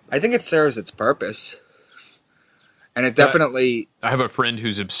 I think it serves its purpose. And it definitely... I have a friend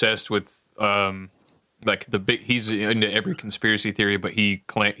who's obsessed with, he's into every conspiracy theory, but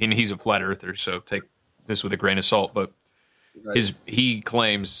and he's a flat earther, so take this with a grain of salt, but he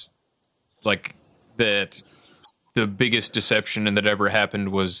claims, like, that the biggest deception that ever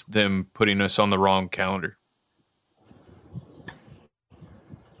happened was them putting us on the wrong calendar.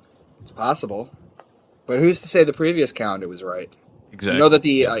 It's possible. But who's to say the previous calendar was right? Exactly. You know that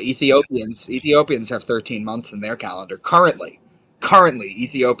the Ethiopians have 13 months in their calendar. Currently,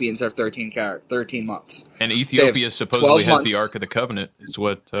 Ethiopians have 13 months. And Ethiopia supposedly has the Ark of the Covenant, is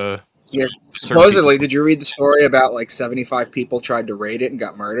what... yeah, supposedly, did you read the story about, like, 75 people tried to raid it and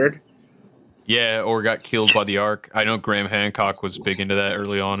got murdered? Yeah, or got killed by the Ark. I know Graham Hancock was big into that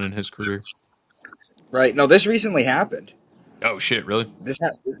early on in his career. Right. No, this recently happened. Oh, shit, really? This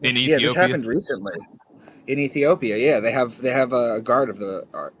happened recently. In Ethiopia, yeah, they have a guard of the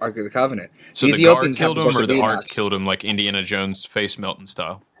Ark of the Covenant. So the guard killed him, or the Ark killed him, like Indiana Jones face melting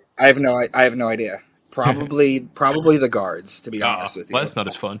style? I have no idea. Probably the guards, to be honest with you. Well, that's not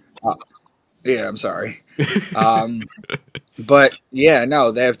as fun. Yeah, I'm sorry. But yeah,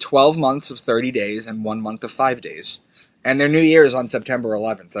 no, they have 12 months of 30 days and 1 month of 5 days, and their New Year is on September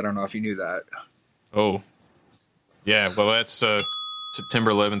 11th. I don't know if you knew that. Oh, yeah. Well, that's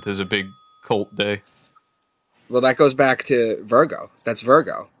September 11th is a big cult day. Well, that goes back to Virgo. That's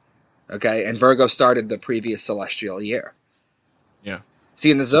Virgo. Okay? And Virgo started the previous celestial year. Yeah.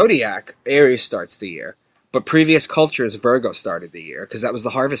 See, in the zodiac, Aries starts the year. But previous cultures, Virgo started the year because that was the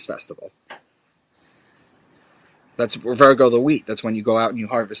harvest festival. That's Virgo the wheat. That's when you go out and you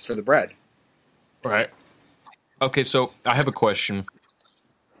harvest for the bread. Right. Okay, so I have a question.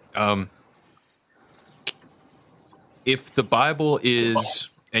 If the Bible is...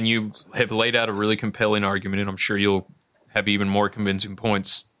 And you have laid out a really compelling argument, and I'm sure you'll have even more convincing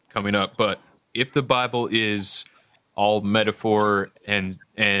points coming up. But if the Bible is all metaphor and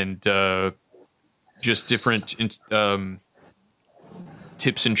just different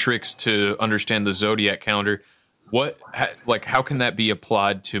tips and tricks to understand the zodiac calendar, how can that be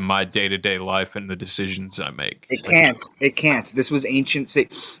applied to my day-to-day life and the decisions I make? It can't. This was ancient.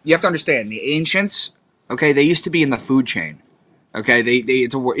 You have to understand, the ancients, okay, they used to be in the food chain. Okay,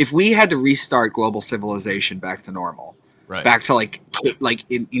 if we had to restart global civilization back to normal, Right. back to like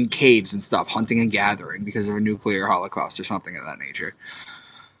in caves and stuff, hunting and gathering because of a nuclear holocaust or something of that nature.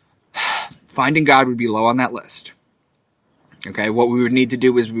 Finding God would be low on that list. Okay, what we would need to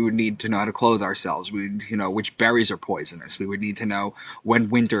do is we would need to know how to clothe ourselves. We would need to know which berries are poisonous. We would need to know when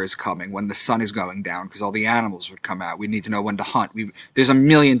winter is coming, when the sun is going down, because all the animals would come out. We'd need to know when to hunt. There's a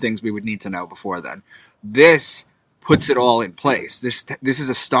million things we would need to know before then. This puts it all in place. This is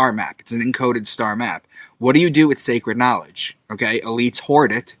a star map. It's an encoded star map. What do you do with sacred knowledge? Okay, elites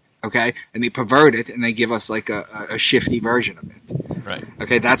hoard it, okay, and they pervert it, and they give us like a shifty version of it. Right.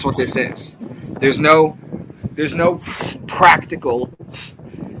 Okay, that's what this is. There's no practical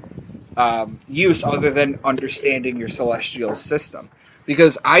use other than understanding your celestial system.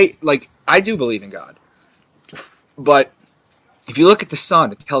 Because I do believe in God. But if you look at the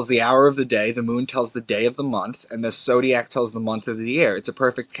sun, it tells the hour of the day, the moon tells the day of the month, and the zodiac tells the month of the year. It's a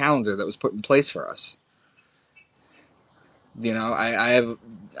perfect calendar that was put in place for us. You know, I have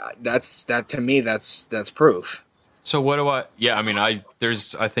that to me that's proof. So what do I? Yeah, I mean, I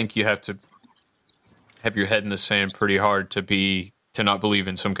think you have to have your head in the sand pretty hard to not believe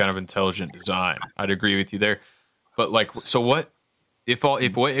in some kind of intelligent design. I'd agree with you there. But like, so what if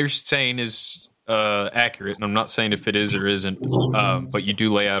what you're saying is accurate? And I'm not saying if it is or isn't, but you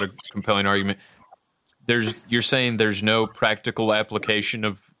do lay out a compelling argument. You're saying there's no practical application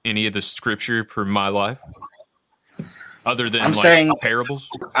of any of the scripture for my life, other than parables.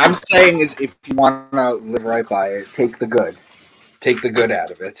 I'm saying is if you want to live right by it, take the good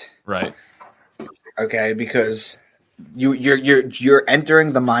out of it. Right. Okay, because you're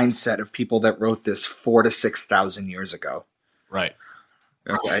entering the mindset of people that wrote this 4,000 to 6,000 years ago. Right.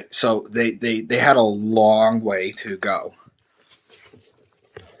 Okay, so they had a long way to go.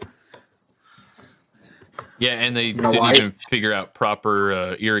 Yeah, and they didn't even figure out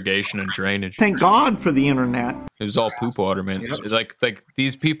proper irrigation and drainage. Thank God for the internet. It was all poop water, man. Yep. Like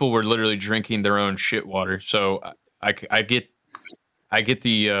these people were literally drinking their own shit water. So I get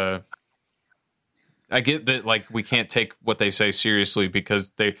that, like, we can't take what they say seriously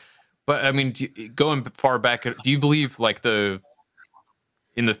because but I mean, going far back, do you believe like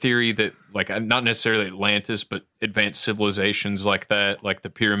in the theory that like not necessarily Atlantis, but advanced civilizations like that, like the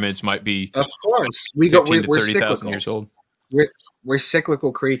pyramids might be, of course, we're 30,000 years old. We're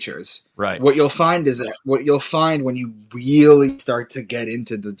cyclical creatures. Right. What you'll find when you really start to get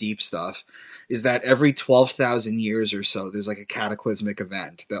into the deep stuff is that every 12,000 years or so, there's like a cataclysmic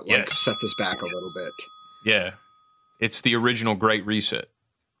event that sets us back a little bit. Yeah. It's the original Great Reset.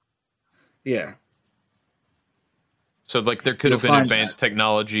 Yeah. So like there could have been advanced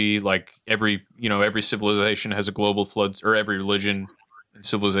technology, like every civilization has a global flood, or every religion and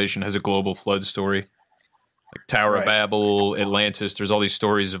civilization has a global flood story. Like Tower of Babel, Atlantis, there's all these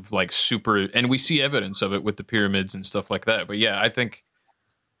stories of like and we see evidence of it with the pyramids and stuff like that. But yeah, I think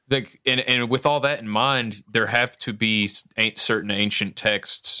and with all that in mind, there have to be certain ancient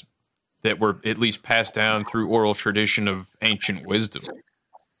texts that were at least passed down through oral tradition of ancient wisdom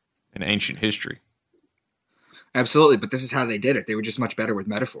and ancient history. Absolutely, but this is how they did it. They were just much better with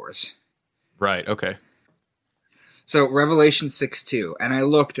metaphors. Right, okay. So Revelation 6:2, and I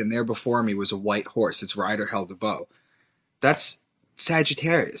looked, and there before me was a white horse. Its rider held a bow. That's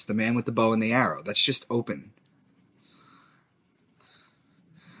Sagittarius, the man with the bow and the arrow. That's just open.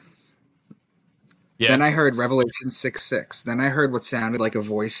 Yeah. Then I heard Revelation 6:6. Then I heard what sounded like a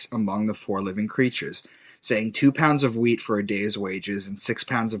voice among the four living creatures, saying 2 pounds of wheat for a day's wages and 6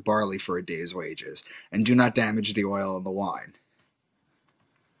 pounds of barley for a day's wages, and do not damage the oil and the wine.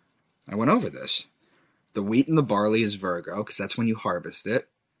 I went over this. The wheat and the barley is Virgo, because that's when you harvest it,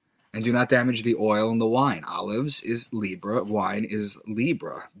 and do not damage the oil and the wine. Olives is Libra, wine is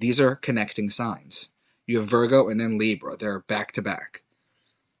Libra. These are connecting signs. You have Virgo and then Libra. They're back to back.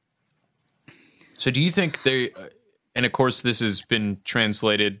 So do you think and of course this has been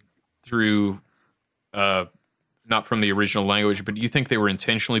translated through not from the original language, but do you think they were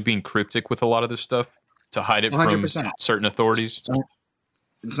intentionally being cryptic with a lot of this stuff to hide it 100%. From certain authorities?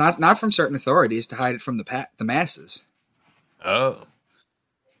 It's not from certain authorities, to hide it from the masses. Oh.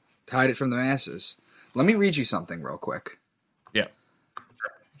 To hide it from the masses. Let me read you something real quick. Yeah.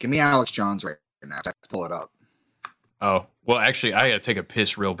 Give me Alex Jones right now. I have to pull it up. Oh, well, actually, I got to take a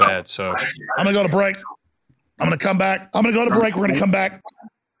piss real bad, so. I'm going to go to break. I'm going to come back. I'm going to go to break. We're going to come back.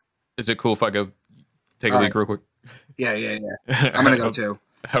 Is it cool if I go take a leak real quick? Yeah. I'm going to go too.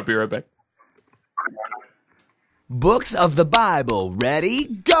 I'll be right back. Books of the Bible, ready?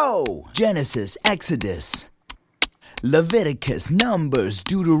 Go! Genesis, Exodus, Leviticus, Numbers,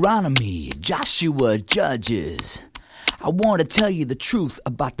 Deuteronomy, Joshua, Judges, I want to tell you the truth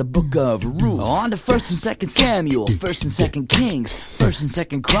about the book of Ruth. On to 1st and 2nd Samuel, 1st and 2nd Kings, 1st and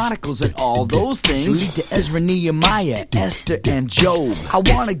 2nd Chronicles, and all those things lead to Ezra, Nehemiah, Esther, and Job. I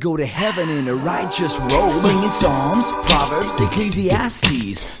want to go to heaven in a righteous robe, singing Psalms, Proverbs,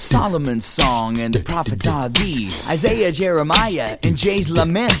 Ecclesiastes, Solomon's song, and the prophets are these: Isaiah, Jeremiah, and Jay's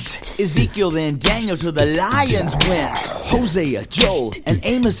lament, Ezekiel and Daniel to the lions went, Hosea, Joel, and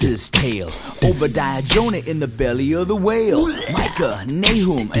Amos's tale, Obadiah, Jonah in the belly of the whale, Micah,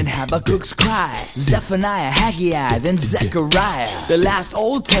 Nahum, and Habakkuk's cry, Zephaniah, Haggai, then Zechariah. The last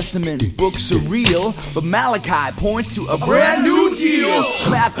Old Testament books are real, but Malachi points to a brand new deal.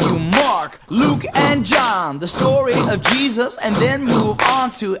 Matthew, Mark, Luke, and John, the story of Jesus, and then move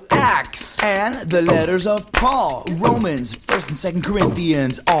on to Acts and the letters of Paul, Romans, 1st and 2nd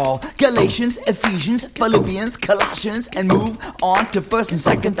Corinthians, all Galatians, Ephesians, Philippians, Colossians, and move on to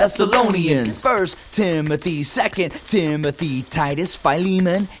 1st and 2nd Thessalonians, 1st Timothy, 2nd Timothy, Titus,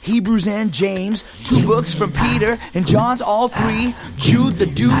 Philemon, Hebrews, and James, 2 books from Peter and John's, all 3, Jude, the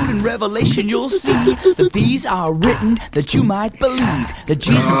dude, and Revelation. You'll see that these are written that you might believe that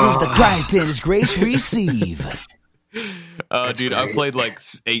Jesus is the Christ and his grace receive. Dude, I played like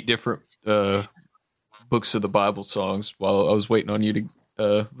 8 different books of the Bible songs while I was waiting on you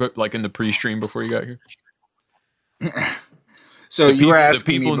to, like in the pre-stream before you got here. So you were asking the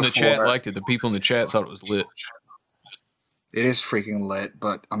people me in the chat before- liked it. The people in the chat thought it was lit. It is freaking lit,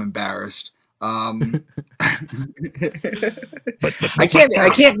 but I'm embarrassed. I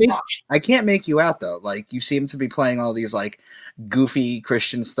can't make you out though. Like, you seem to be playing all these like goofy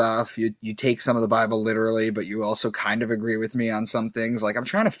Christian stuff. You take some of the Bible literally, but you also kind of agree with me on some things. Like, I'm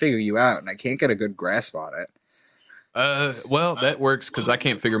trying to figure you out, and I can't get a good grasp on it. Well, that works because I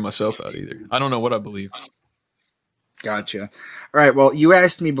can't figure myself out either. I don't know what I believe. Gotcha. All right. Well, you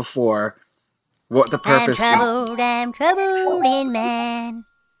asked me before what the purpose. I'm troubled in mind.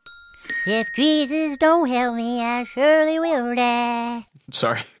 If Jesus don't help me, I surely will die.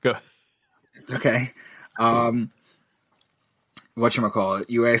 Sorry, go. Okay. Whatchamacallit?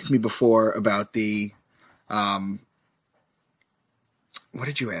 You asked me before about the what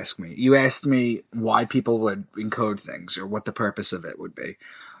did you ask me? You asked me why people would encode things or what the purpose of it would be.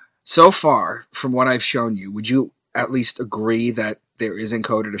 So far, from what I've shown you, would you at least agree that there is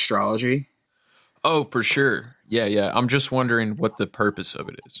encoded astrology? Oh, for sure. Yeah. I'm just wondering what the purpose of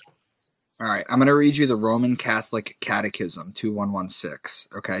it is. All right, I'm going to read you the Roman Catholic Catechism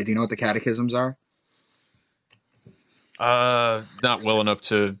 2116. Okay, do you know what the catechisms are? Not well enough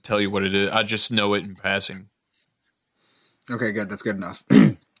to tell you what it is. I just know it in passing. Okay, good. That's good enough.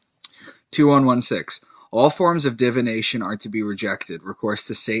 2116. All forms of divination are to be rejected. Recourse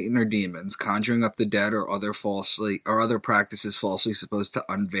to Satan or demons, conjuring up the dead, or other practices falsely supposed to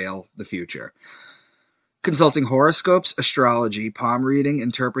unveil the future. Consulting horoscopes, astrology, palm reading,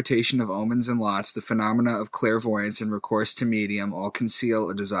 interpretation of omens and lots, the phenomena of clairvoyance, and recourse to medium all conceal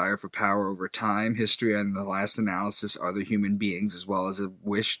a desire for power over time, history, and in the last analysis, other human beings, as well as a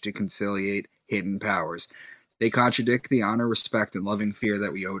wish to conciliate hidden powers. They contradict the honor, respect, and loving fear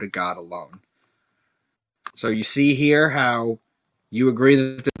that we owe to God alone. So you see here how you agree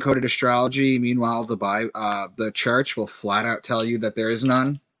that the encoded astrology, meanwhile the church will flat out tell you that there is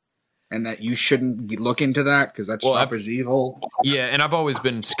none, and that you shouldn't look into that because that stuff is evil. Yeah, and I've always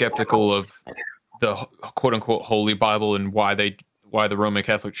been skeptical of the quote-unquote Holy Bible and why the Roman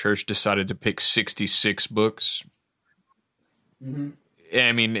Catholic Church decided to pick 66 books. Mm-hmm.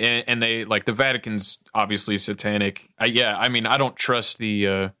 I mean, and they, like, the Vatican's obviously satanic. I don't trust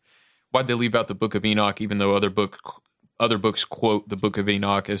the... why'd they leave out the Book of Enoch, even though other books quote the Book of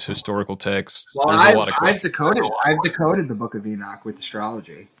Enoch as historical texts? Well, There's a lot of I've decoded the Book of Enoch with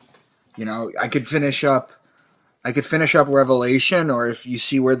astrology. You know, I could finish up Revelation, or if you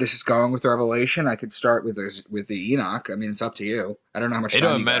see where this is going with Revelation, I could start with the Enoch. I mean, it's up to you. I don't know how much. It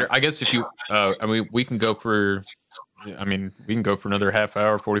doesn't matter. I guess if you, we can go for another half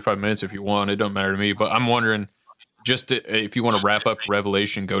hour, 45 minutes if you want. It don't matter to me. But I'm wondering, if you want to wrap up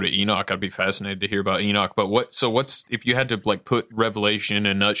Revelation, go to Enoch. I'd be fascinated to hear about Enoch. But what's if you had to like put Revelation in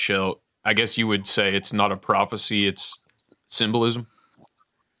a nutshell? I guess you would say it's not a prophecy; it's symbolism.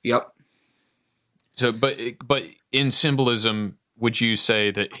 Yep. So, but in symbolism, would you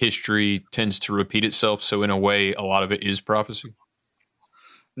say that history tends to repeat itself? So, in a way, a lot of it is prophecy.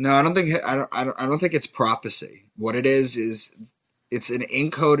 No, I don't think it's prophecy. What it is it's an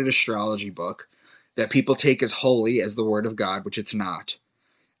encoded astrology book that people take as holy as the Word of God, which it's not.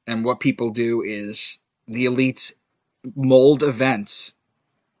 And what people do is the elites mold events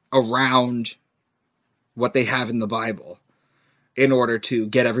around what they have in the Bible in order to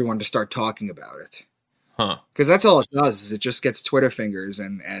get everyone to start talking about it. Huh. Because that's all it does is it just gets Twitter fingers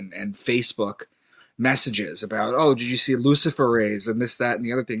and Facebook messages about, oh, did you see Lucifer rays and this, that, and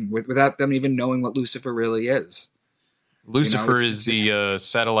the other thing without them even knowing what Lucifer really is. Lucifer is the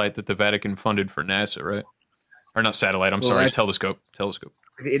satellite that the Vatican funded for NASA, right? Or not satellite, I'm sorry, telescope. Telescope.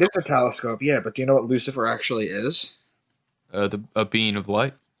 It is a telescope, yeah, but do you know what Lucifer actually is? A being of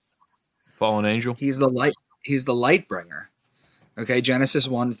light. Fallen angel. He's the light bringer. Okay, Genesis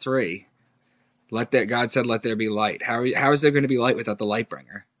 1:3. God said, let there be light. How is there going to be light without the light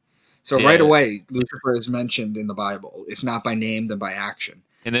bringer? So right away, Lucifer is mentioned in the Bible, if not by name, then by action.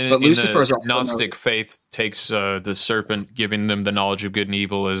 And then but Lucifer is also Gnostic faith takes the serpent, giving them the knowledge of good and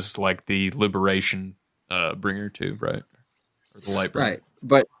evil as like the liberation bringer too, right? Or the light bringer. Right.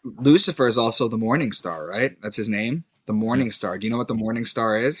 But Lucifer is also the morning star, right? That's his name? The morning star. Do you know what the morning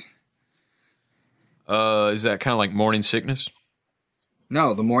star is? Is that kind of like morning sickness?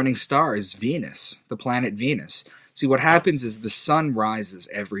 No, the morning star is Venus, the planet Venus. See, what happens is the sun rises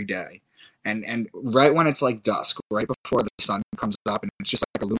every day. And right when it's like dusk, right before the sun comes up, and it's just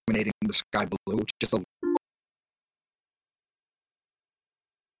like illuminating the sky blue, just a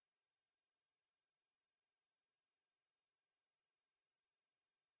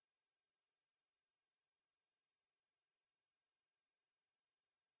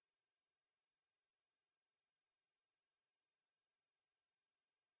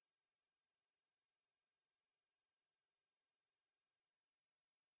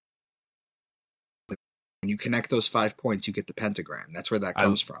when you connect those 5 points, you get the pentagram. That's where that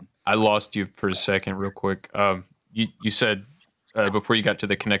comes from. I lost you for a second, real quick. You said before you got to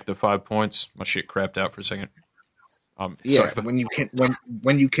the connect the 5 points, my shit crapped out for a second. Yeah, when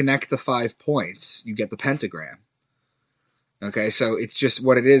you connect the 5 points, you get the pentagram. Okay, so it's just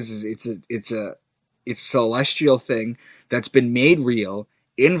what it is it's a celestial thing that's been made real,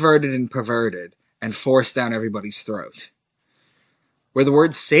 inverted and perverted, and forced down everybody's throat. Where the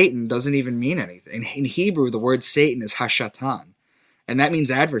word Satan doesn't even mean anything. In Hebrew, the word Satan is Hashatan, and that means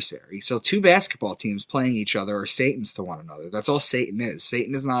adversary. So two basketball teams playing each other are Satans to one another. That's all Satan is.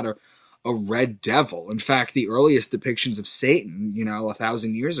 Satan is not a red devil. In fact, the earliest depictions of Satan,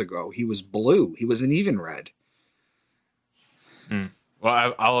 1,000 years ago, he was blue. He wasn't even red.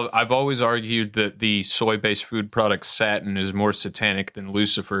 Well, I've always argued that the soy-based food product Satin is more satanic than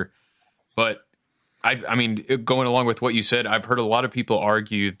Lucifer, but I mean, going along with what you said, I've heard a lot of people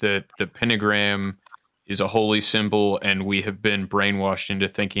argue that the pentagram is a holy symbol, and we have been brainwashed into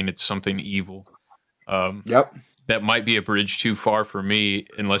thinking it's something evil. Yep. That might be a bridge too far for me,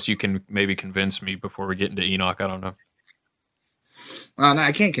 unless you can maybe convince me before we get into Enoch. I don't know. Well, no,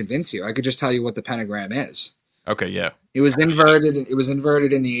 I can't convince you. I could just tell you what the pentagram is. Okay, yeah. It was inverted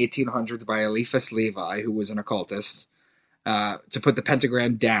in the 1800s by Eliphas Levi, who was an occultist, to put the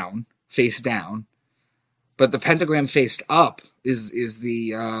pentagram down, face down. But the pentagram faced up is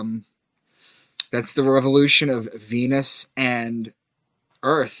that's the revolution of Venus and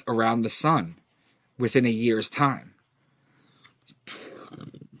Earth around the sun within a year's time.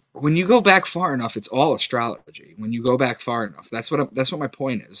 When you go back far enough, it's all astrology. When you go back far enough, that's what my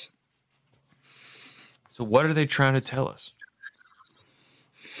point is. So what are they trying to tell us?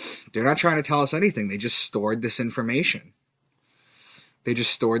 They're not trying to tell us anything. They just stored this information. They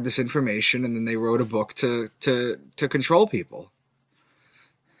just stored this information, and then they wrote a book to control people.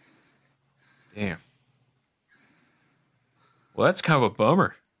 Damn. Well, that's kind of a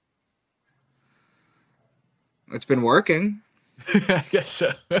bummer. It's been working. I guess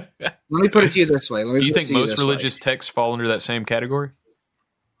so. Let me put it to you this way. Do you think most religious texts fall under that same category?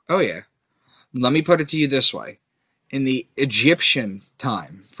 Oh, yeah. Let me put it to you this way. In the Egyptian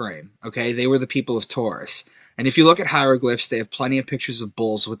time frame, okay, they were the people of Taurus. And if you look at hieroglyphs, they have plenty of pictures of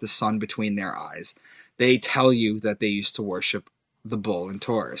bulls with the sun between their eyes. They tell you that they used to worship the bull in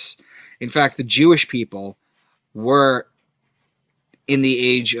Taurus. In fact, the Jewish people were in the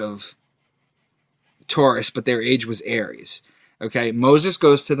age of Taurus, but their age was Aries. Okay, Moses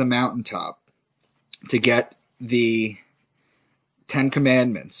goes to the mountaintop to get the 10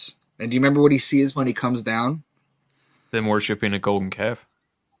 Commandments. And do you remember what he sees when he comes down? Them worshiping a golden calf.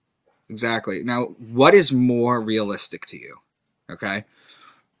 Exactly. Now, what is more realistic to you? Okay?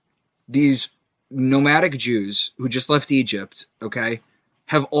 These nomadic Jews who just left Egypt, okay,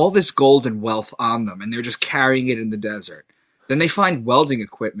 have all this gold and wealth on them, and they're just carrying it in the desert. Then they find welding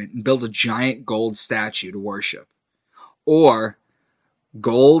equipment and build a giant gold statue to worship. Or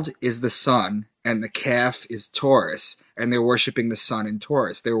gold is the sun, and the calf is Taurus, and they're worshiping the sun in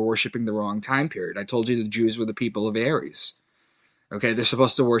Taurus. They were worshiping the wrong time period. I told you the Jews were the people of Aries. Okay, they're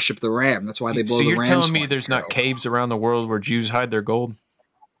supposed to worship the ram. That's why they blow the ram's horn. So you're telling me there's not caves around the world where Jews hide their gold?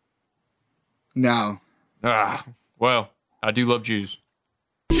 No. Well, I do love Jews.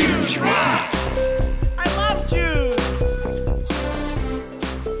 Jews rock! I love Jews!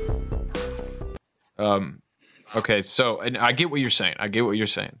 Okay, so and I get what you're saying. I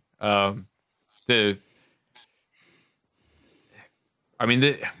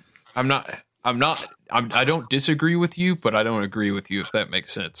don't disagree with you, but I don't agree with you, if that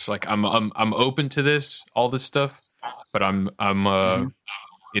makes sense. Like I'm open to all this stuff, but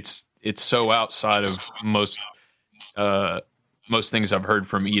it's so outside of most things I've heard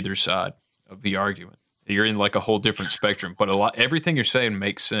from either side of the argument. You're in like a whole different spectrum, but everything you're saying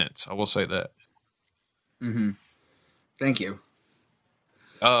makes sense. I will say that. Mm-hmm. Thank you.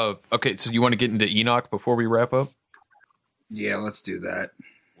 Okay, so you want to get into Enoch before we wrap up? Yeah, let's do that.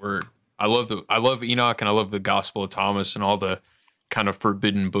 Word. I love Enoch, and I love the Gospel of Thomas and all the kind of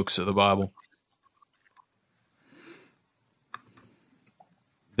forbidden books of the Bible.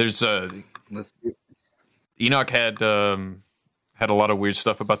 There's Enoch had a lot of weird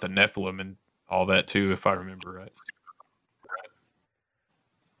stuff about the Nephilim and all that too, if I remember right.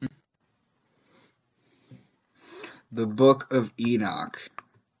 The Book of Enoch.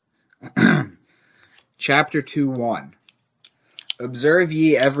 Chapter 2:1. Observe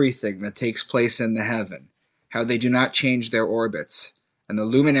ye everything that takes place in the heaven, how they do not change their orbits, and the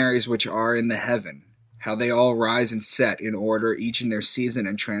luminaries which are in the heaven, how they all rise and set in order, each in their season,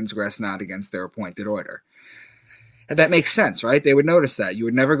 and transgress not against their appointed order. And that makes sense, right? They would notice that. You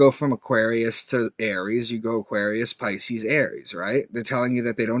would never go from Aquarius to Aries. You go Aquarius, Pisces, Aries, right? They're telling you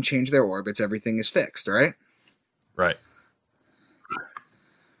that they don't change their orbits. Everything is fixed, right? Right.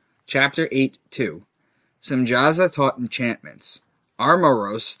 Chapter 8:2. Simjaza taught enchantments.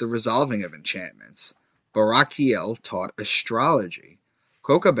 Armoros, the resolving of enchantments. Barakiel taught astrology.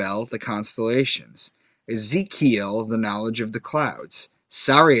 Kokabel, the constellations. Ezekiel, the knowledge of the clouds.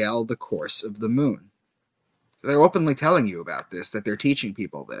 Sariel, the course of the moon. So they're openly telling you about this, that they're teaching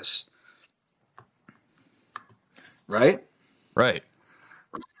people this. Right? Right.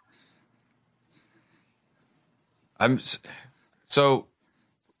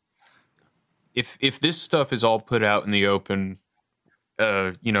 If this stuff is all put out in the open,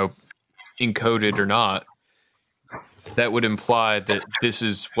 encoded or not, that would imply that this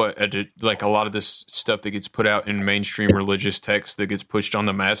is what like a lot of this stuff that gets put out in mainstream religious texts that gets pushed on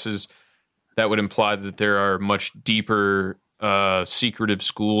the masses. That would imply that there are much deeper, secretive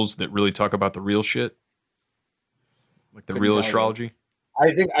schools that really talk about the real shit, like the real astrology.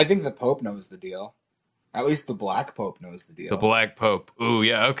 I think the Pope knows the deal. At least the Black Pope knows the deal. The Black Pope. Ooh,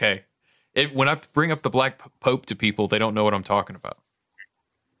 yeah, okay. When I bring up the Black Pope to people, they don't know what I'm talking about.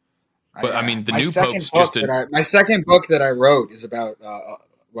 But I mean, the new Pope's just my second book that I wrote is about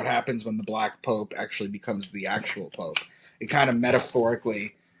what happens when the Black Pope actually becomes the actual Pope. It kind of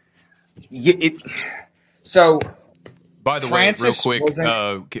metaphorically. So, by the Francis way,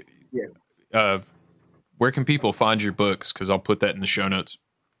 real quick, where can people find your books? Because I'll put that in the show notes.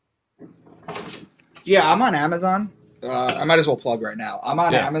 Yeah, I'm on Amazon. I might as well plug right now. I'm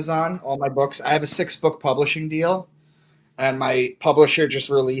on Amazon, all my books. I have a 6-book publishing deal, and my publisher just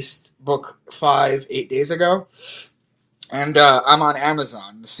released book 5 8 days ago. And I'm on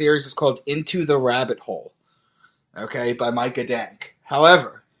Amazon. The series is called Into the Rabbit Hole, okay, by Micah Dank.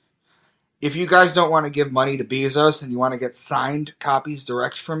 However, if you guys don't want to give money to Bezos and you want to get signed copies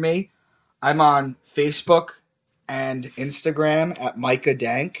direct from me, I'm on Facebook and Instagram at Micah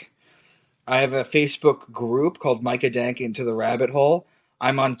Dank. I have a Facebook group called Micah Dank Into the Rabbit Hole.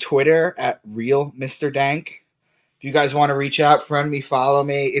 I'm on Twitter at Real Mr. Dank. If you guys want to reach out, friend me, follow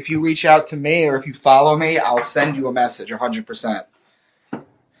me. If you reach out to me or if you follow me, I'll send you a message 100%.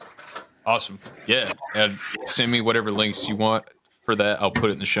 Awesome. Yeah. And send me whatever links you want for that. I'll put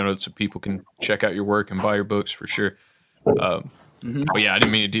it in the show notes so people can check out your work and buy your books for sure. But yeah, I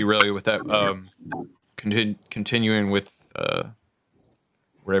didn't mean to derail you with that. Continuing with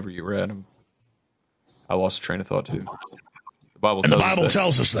wherever you were at. I lost a train of thought too. The Bible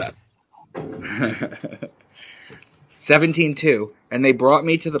tells us that. 17:2. And they brought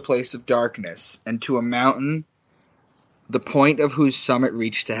me to the place of darkness and to a mountain, the point of whose summit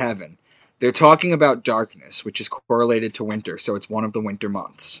reached to heaven. They're talking about darkness, which is correlated to winter, so it's one of the winter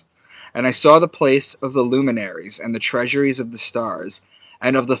months. And I saw the place of the luminaries and the treasuries of the stars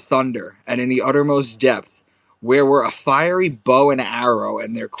and of the thunder, and in the uttermost depth, where were a fiery bow and arrow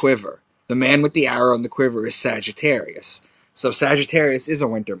and their quiver. The man with the arrow and the quiver is Sagittarius. So Sagittarius is a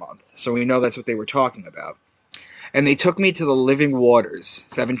winter month. So we know that's what they were talking about. And they took me to the living waters,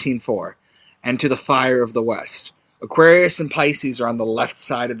 17:4, and to the fire of the west. Aquarius and Pisces are on the left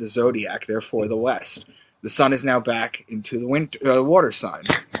side of the zodiac, therefore the west. The sun is now back into the water sign.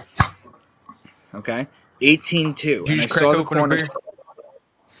 Okay? 18-2. Did you And I just crack saw the open a corner. beer?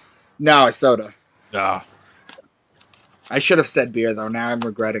 No, a soda. Ah. I should have said beer, though. Now I'm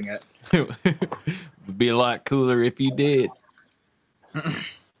regretting it. Would be a lot cooler if you did.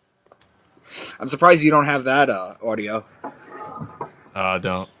 I'm surprised you don't have that audio. I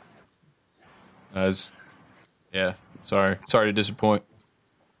don't. Yeah, sorry to disappoint.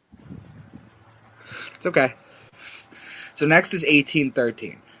 It's okay. So next is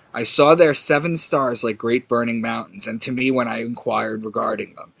 1813. I saw there 7 stars like great burning mountains, and to me when I inquired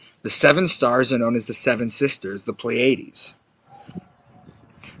regarding them. The 7 stars are known as the 7 sisters, the Pleiades.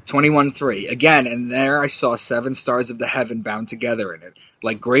 21:3. Again, and there I saw 7 stars of the heaven bound together in it,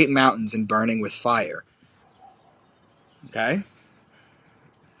 like great mountains and burning with fire. Okay?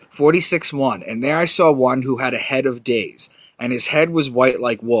 46:1. And there I saw one who had a head of days, and his head was white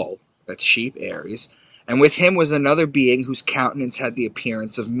like wool. That's sheep, Aries. And with him was another being whose countenance had the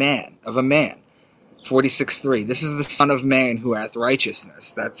appearance of a man. 46:3. This is the Son of Man who hath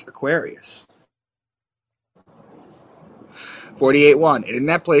righteousness. That's Aquarius. 48:1. And in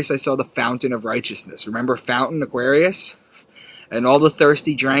that place I saw the fountain of righteousness. Remember fountain, Aquarius? And all the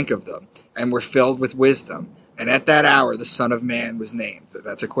thirsty drank of them, and were filled with wisdom. And at that hour the Son of Man was named.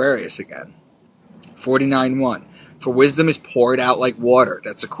 That's Aquarius again. 49:1. For wisdom is poured out like water.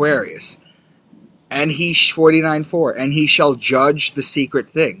 That's Aquarius. And 49:4. And he shall judge the secret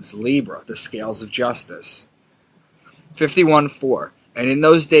things. Libra, the scales of justice. 51:4. And in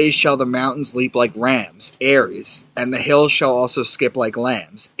those days shall the mountains leap like rams. Aries. And the hills shall also skip like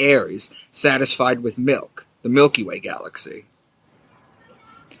lambs. Aries, satisfied with milk. The Milky Way galaxy.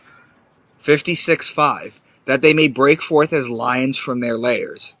 56:5. That they may break forth as lions from their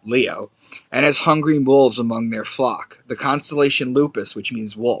lairs, Leo, and as hungry wolves among their flock, the constellation Lupus, which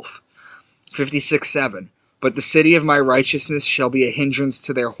means wolf. 56:7. But the city of my righteousness shall be a hindrance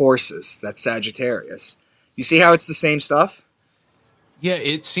to their horses, that's Sagittarius. You see how it's the same stuff? Yeah,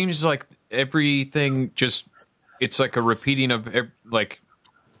 it seems like everything it's like a repeating of, like,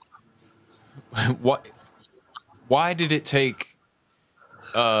 what? Why did it take,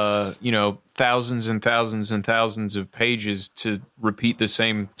 thousands and thousands and thousands of pages to repeat the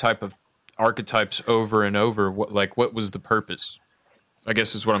same type of archetypes over and over? What was the purpose? I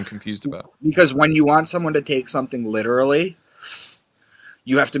guess is what I'm confused about. Because when you want someone to take something literally,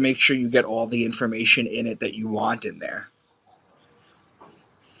 you have to make sure you get all the information in it that you want in there.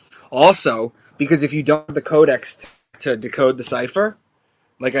 Also, because if you don't have the codex to decode the cipher,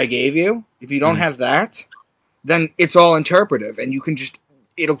 like I gave you, if you don't have that, then it's all interpretive, and you can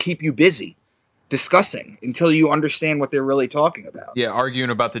it'll keep you busy discussing until you understand what they're really talking about. Yeah, arguing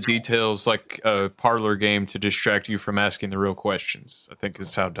about the details like a parlor game to distract you from asking the real questions, I think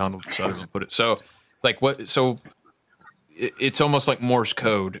is how Donald Sutherland put it. So, it's almost like Morse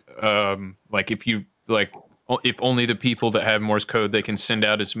code. If only the people that have Morse code, they can send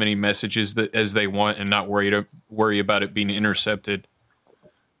out as many messages as they want and not worry about it being intercepted.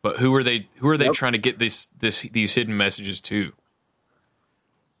 But who are they trying to get these hidden messages to?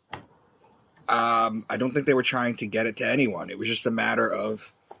 I don't think they were trying to get it to anyone. It was just a matter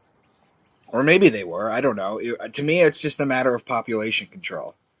of, or maybe they were, I don't know. To me, it's just a matter of population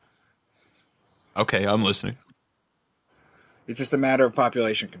control. Okay, I'm listening. It's just a matter of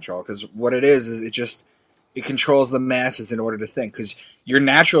population control, because what it is it controls the masses in order to think, because your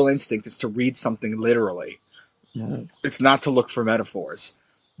natural instinct is to read something literally. Mm-hmm. It's not to look for metaphors.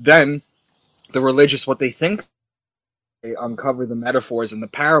 Then, the religious, what they think, they uncover the metaphors and the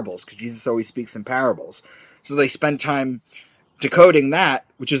parables, because Jesus always speaks in parables. So they spend time decoding that,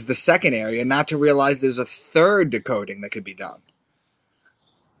 which is the second area, not to realize there's a third decoding that could be done.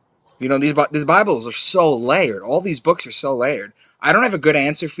 These Bibles are so layered. All these books are so layered. I don't have a good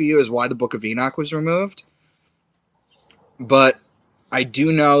answer for you as why the Book of Enoch was removed, but I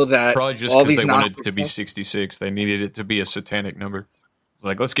do know that probably just because they wanted it to be 66. They needed it to be a satanic number.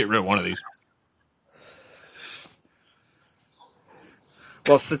 Like, let's get rid of one of these.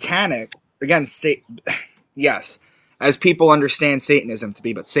 Well, satanic, again, yes, as people understand Satanism to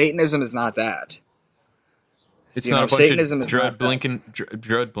be, but Satanism is not that. It's not a bunch Satanism of blood drinking,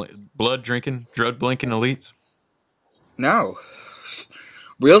 drug blinking elites? No.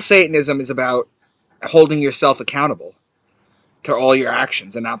 Real Satanism is about holding yourself accountable to all your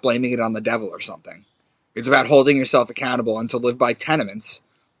actions and not blaming it on the devil or something. It's about holding yourself accountable and to live by tenements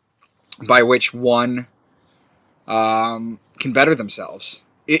by which one can better themselves.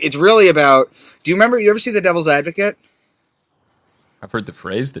 It's really about... Do you ever see The Devil's Advocate? I've heard the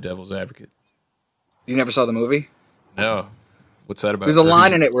phrase, the devil's advocate. You never saw the movie? No. What's that about? There's a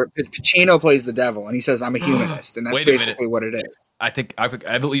line in it where Pacino plays the devil, and he says, I'm a humanist, and that's basically what it is. I think I've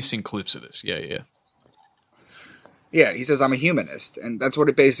at least seen clips of this. Yeah. Yeah, he says I'm a humanist, and that's what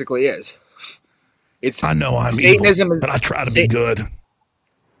it basically is. It's I know I'm Satanism evil, is, but I try to be good.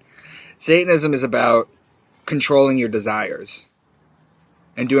 Satanism is about controlling your desires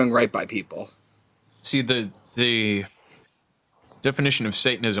and doing right by people. See, the definition of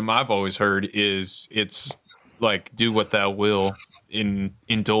Satanism I've always heard is it's like do what thou will,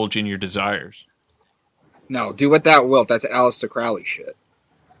 indulge in your desires. No, do what thou wilt. That's Aleister Crowley shit.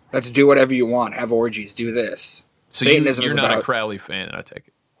 That's do whatever you want, have orgies, do this. So Satanism you're is not about, a Crowley fan, I take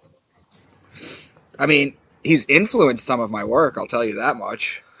it. I mean, he's influenced some of my work, I'll tell you that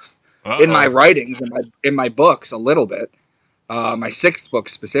much. Uh-oh. In my writings, in my books, a little bit. My 6th book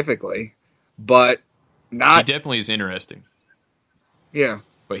specifically. But not... He definitely is interesting. Yeah.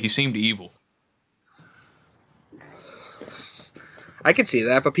 But he seemed evil. I could see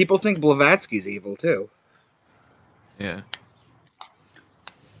that, but people think Blavatsky's evil, too. Yeah.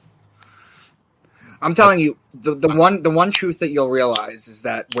 I'm telling you, the one truth that you'll realize is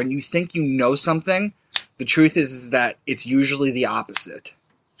that when you think you know something, the truth is that it's usually the opposite.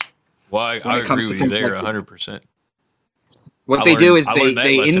 Well, I agree with you there 100%. What they do is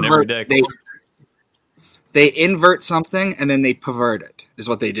they invert something and then they pervert it, is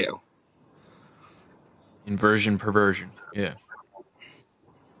what they do. Inversion, perversion, yeah.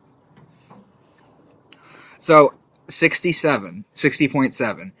 So,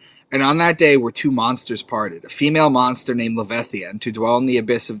 60.7. And on that day were 2 monsters parted, a female monster named Leviathan to dwell in the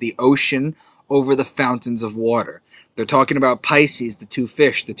abyss of the ocean over the fountains of water. They're talking about Pisces, the 2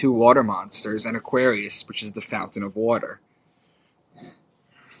 fish, the 2 water monsters, and Aquarius, which is the fountain of water.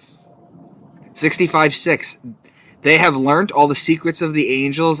 65.6. They have learnt all the secrets of the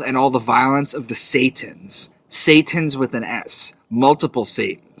angels and all the violence of the Satans. Satans with an S. Multiple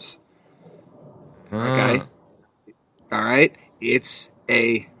Satans. Okay? All right? It's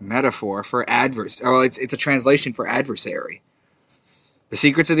a metaphor for it's a translation for adversary. The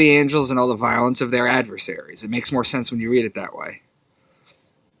secrets of the angels and all the violence of their adversaries. It makes more sense when you read it that way.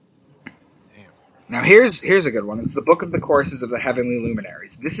 Damn. Now here's a good one. It's the Book of the Courses of the Heavenly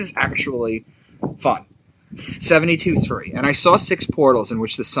Luminaries. This is actually fun. 72.3. And I saw 6 portals in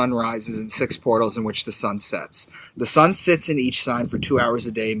which the sun rises and 6 portals in which the sun sets. The sun sits in each sign for 2 hours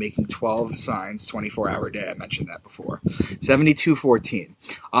a day, making 12 signs, 24-hour day. I mentioned that before. 72.14.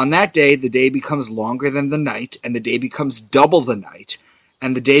 On that day, the day becomes longer than the night, and the day becomes double the night,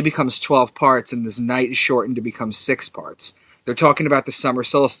 and the day becomes 12 parts, and this night is shortened to become 6 parts. They're talking about the summer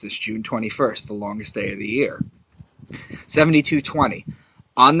solstice, June 21st, the longest day of the year. 72.20.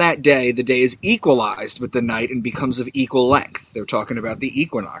 On that day, the day is equalized with the night and becomes of equal length. They're talking about the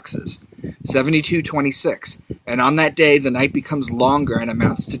equinoxes. 72.26. And on that day, the night becomes longer and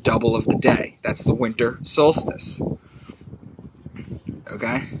amounts to double of the day. That's the winter solstice.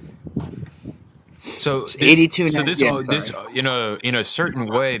 Okay? So this, 82. So this, in a certain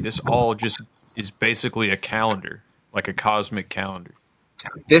way, this all just is basically a calendar, like a cosmic calendar.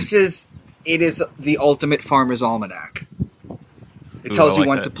 It is the ultimate farmer's almanac. It tells you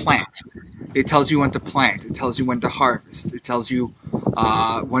when to plant. It tells you when to plant. It tells you when to harvest. It tells you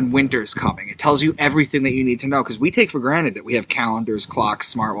when winter's coming. It tells you everything that you need to know, because we take for granted that we have calendars,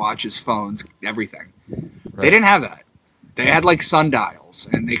 clocks, smartwatches, phones, everything. Right. They didn't have that. They had like sundials,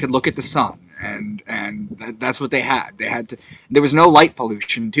 and they could look at the sun, and that's what they had. There was no light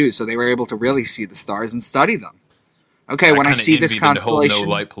pollution too, so they were able to really see the stars and study them. Okay, when I see this constellation, the whole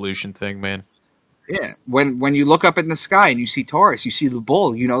no light pollution thing, man. Yeah, when you look up in the sky and you see Taurus, you see the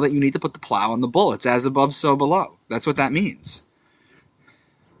bull, you know that you need to put the plow on the bull. It's as above, so below. That's what that means.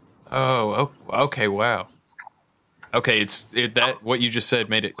 Oh, okay, wow. Okay, that what you just said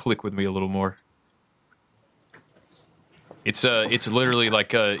made it click with me a little more. It's literally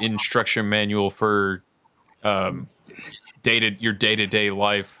like a instruction manual for your day-to-day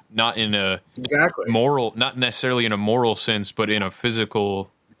life, not in a moral, not necessarily in a moral sense, but in a physical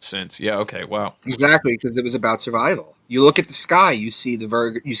sense. Yeah, okay, wow. Exactly, because it was about survival. You look at the sky, you see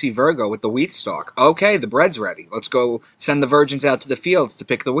Virgo with the wheat stalk. Okay, the bread's ready. Let's go send the virgins out to the fields to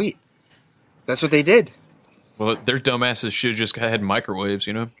pick the wheat. That's what they did. Well, their dumbasses should have just had microwaves,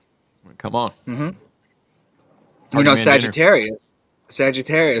 you know? Come on. Mm-hmm. You know,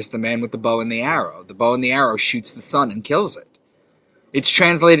 Sagittarius, the man with the bow and the arrow. The bow and the arrow shoots the sun and kills it. It's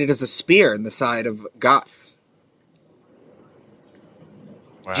translated as a spear in the side of God.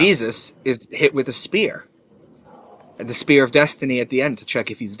 Wow. Jesus is hit with a spear. And the spear of destiny at the end to check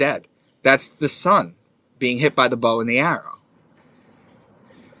if he's dead. That's the sun being hit by the bow and the arrow.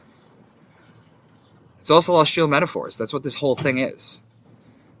 It's all celestial metaphors. That's what this whole thing is.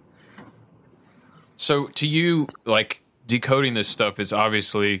 So to you, like, decoding this stuff is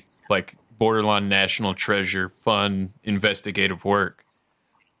obviously, like, borderline national treasure, fun, investigative work.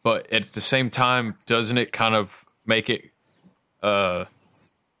 But at the same time, doesn't it kind of make it like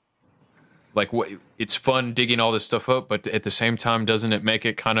what it's fun digging all this stuff up, but at the same time, doesn't it make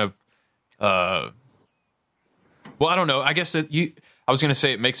it kind of well, I don't know. I guess I was going to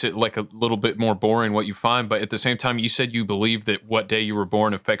say it makes it like a little bit more boring what you find, but at the same time, you said you believe that what day you were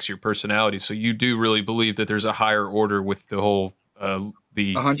born affects your personality. So you do really believe that there's a higher order with the whole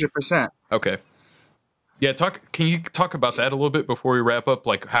 100%. Okay. Yeah, can you talk about that a little bit before we wrap up?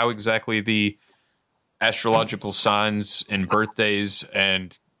 Like how exactly the astrological signs and birthdays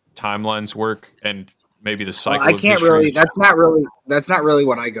and timelines work, and maybe the cycle I of can't history? really. That's not really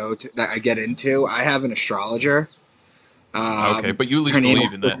what I get into. I have an astrologer. Okay, but you at least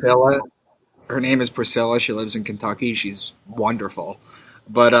believe in Priscilla. Her name is Priscilla. She lives in Kentucky. She's wonderful.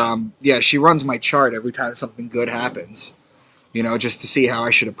 But yeah, she runs my chart every time something good happens. Just to see how I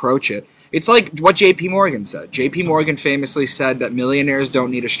should approach it. It's like what J.P. Morgan said. J.P. Morgan famously said that millionaires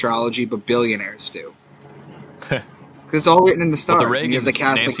don't need astrology, but billionaires do. Because it's all written in the stars. Well,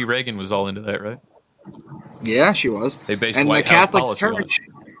 Nancy Reagan was all into that, right? Yeah, she was. They based and White the House Catholic policy Church.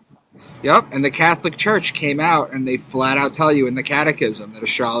 Yep, and the Catholic Church came out and they flat out tell you in the Catechism that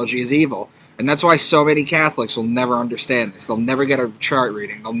astrology is evil. And that's why so many Catholics will never understand this. They'll never get a chart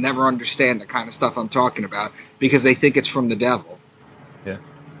reading. They'll never understand the kind of stuff I'm talking about because they think it's from the devil. Yeah.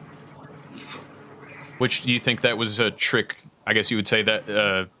 Which do you think that was a trick? I guess you would say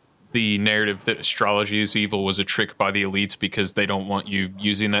that the narrative that astrology is evil was a trick by the elites because they don't want you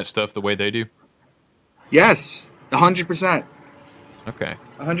using that stuff the way they do? Yes, 100%. Okay.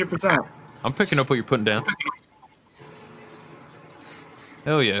 100%. I'm picking up what you're putting down.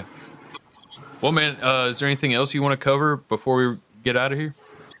 Hell yeah. Well, man, is there anything else you want to cover before we get out of here?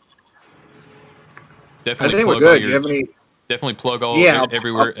 Definitely I think we're good. Do you have any? Definitely plug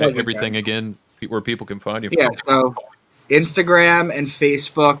everywhere, everything again, where people can find you. Yeah, so Instagram and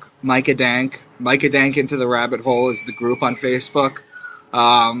Facebook, Micah Dank. Micah Dank Into the Rabbit Hole is the group on Facebook.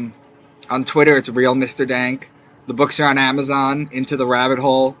 On Twitter, it's Real Mr. Dank. The books are on Amazon, Into the Rabbit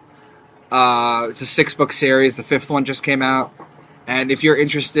Hole. It's a 6-book series. The 5th one just came out. And if you're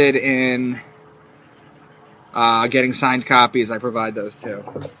interested in getting signed copies, I provide those too.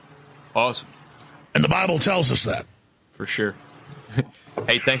 Awesome. And the Bible tells us that. For sure.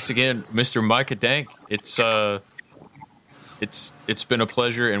 Hey, thanks again, Mr. Micah Dank. It's been a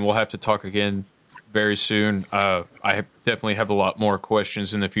pleasure, and we'll have to talk again very soon. I definitely have a lot more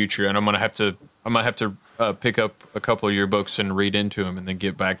questions in the future, and I'm gonna have to pick up a couple of your books and read into them, and then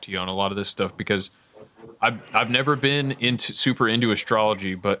get back to you on a lot of this stuff because I've never been super into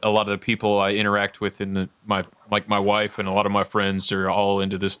astrology, but a lot of the people I interact with my wife and a lot of my friends are all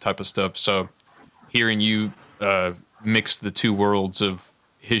into this type of stuff. So hearing you mix the two worlds of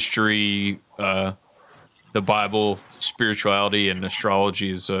history, the Bible, spirituality, and astrology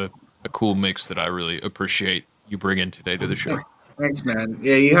is a cool mix that I really appreciate you bringing today to the show. Thanks, man.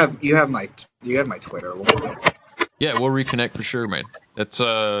 Yeah, you have my Twitter. Yeah, we'll reconnect for sure, man. That's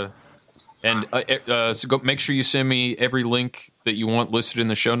so make sure you send me every link that you want listed in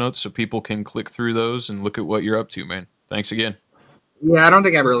the show notes so people can click through those and look at what you're up to, man. Thanks again. Yeah, I don't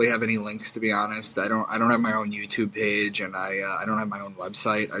think I really have any links, to be honest. I don't have my own YouTube page, and I don't have my own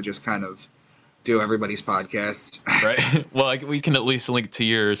website. I just kind of do everybody's podcasts. Right. Well, we can at least link to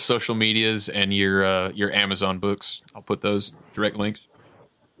your social medias and your Amazon books. I'll put those direct links.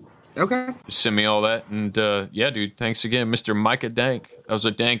 Okay. Just send me all that, and yeah, dude. Thanks again, Mr. Micah Dank. That was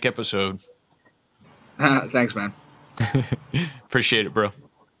a dank episode. Thanks, man. Appreciate it, bro.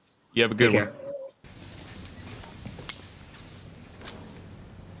 You have a good one.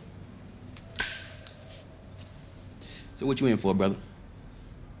 So what you in for, brother?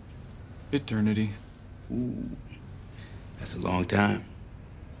 Eternity. Ooh, that's a long time.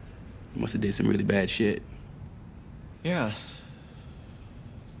 You must have did some really bad shit. Yeah.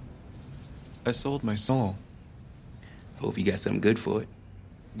 I sold my soul. Hope you got something good for it.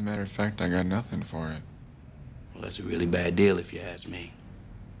 As a matter of fact, I got nothing for it. Well, that's a really bad deal if you ask me.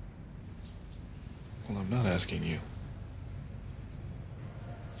 Well, I'm not asking you.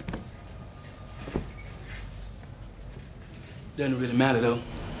 Doesn't really matter, though.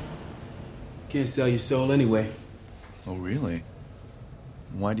 Can't sell your soul anyway. Oh, really?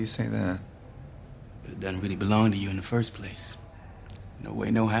 Why do you say that? But it doesn't really belong to you in the first place. No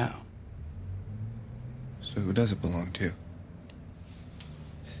way, no how. So who does it belong to?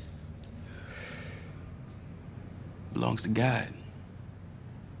 Belongs to God.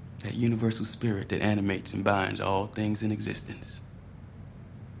 That universal spirit that animates and binds all things in existence.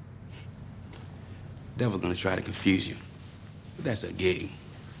 Devil's gonna try to confuse you, but that's a gig.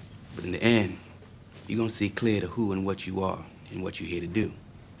 But in the end, you're going to see clear to who and what you are and what you're here to do.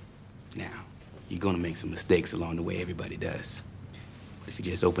 Now, you're going to make some mistakes along the way, everybody does. But if you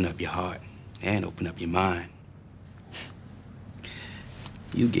just open up your heart and open up your mind,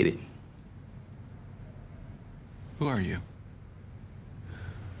 you get it. Who are you?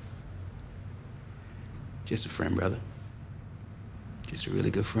 Just a friend, brother. Just a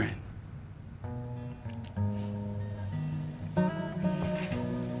really good friend.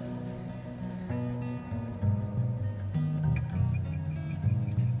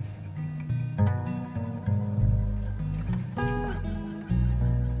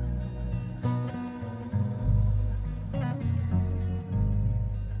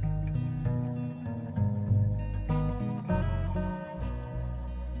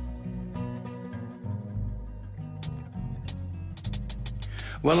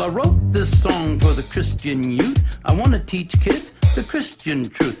 Well, I wrote this song for the Christian youth. I want to teach kids the Christian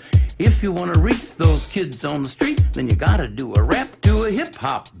truth. If you want to reach those kids on the street, then you gotta do a rap to a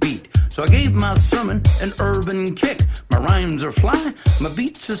hip-hop beat. So I gave my sermon an urban kick. My rhymes are fly, my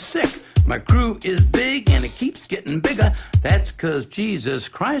beats are sick. My crew is big and it keeps getting bigger. That's 'cause Jesus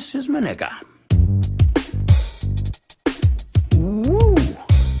Christ is my nigga. Woo!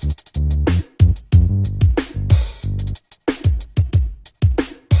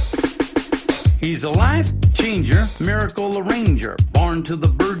 He's a life changer, miracle arranger, born to the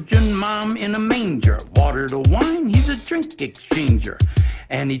virgin mom in a manger. Water to wine, he's a drink exchanger,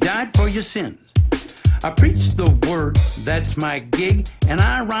 and he died for your sins. I preach the word, that's my gig, and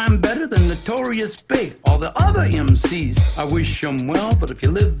I rhyme better than Notorious Big. All the other MCs, I wish them well, but if you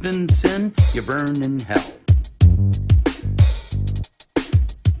live in sin, you burn in hell.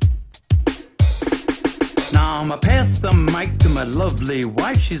 Now I'ma pass the mic to my lovely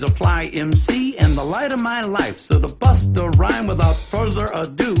wife. She's a fly MC and the light of my life. So to bust a rhyme without further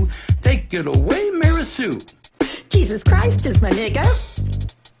ado, take it away, Mary Sue. Jesus Christ is my nigga.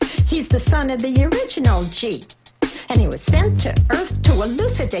 He's the son of the original G. And he was sent to earth to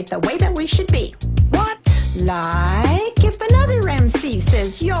elucidate the way that we should be. What? Like if another MC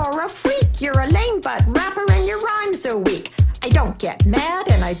says you're a freak, you're a lame butt rapper and your rhymes are weak. I don't get mad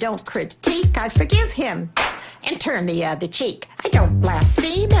and I don't critique. I forgive him and turn the other cheek. I don't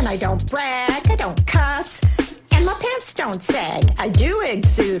blaspheme and I don't brag. I don't cuss and my pants don't sag. I do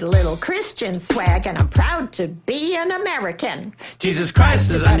exude a little Christian swag and I'm proud to be an American. Jesus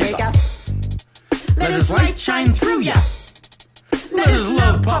Christ is our nigga. Let his light shine through ya. Let his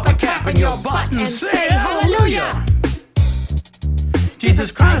love pop a cap in your butt and say hallelujah.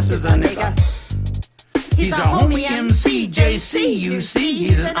 Jesus Christ is our nigga. He's our homie MC, JC, you see.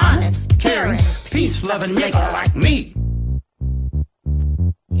 He's an honest, caring, peace-loving nigga like me.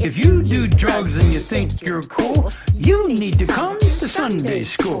 If you do drugs and you think you're cool, you need to come to Sunday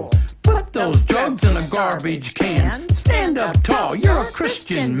school. Put those drugs in a garbage can. Stand up tall, you're a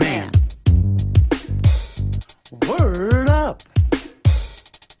Christian man. Word up.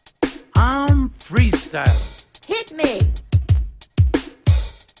 I'm freestyling. Hit me.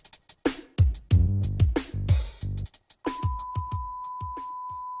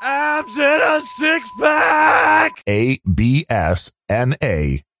 Abs in a six-pack! ABSNA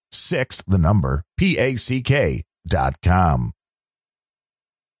 6 the number PACK.com.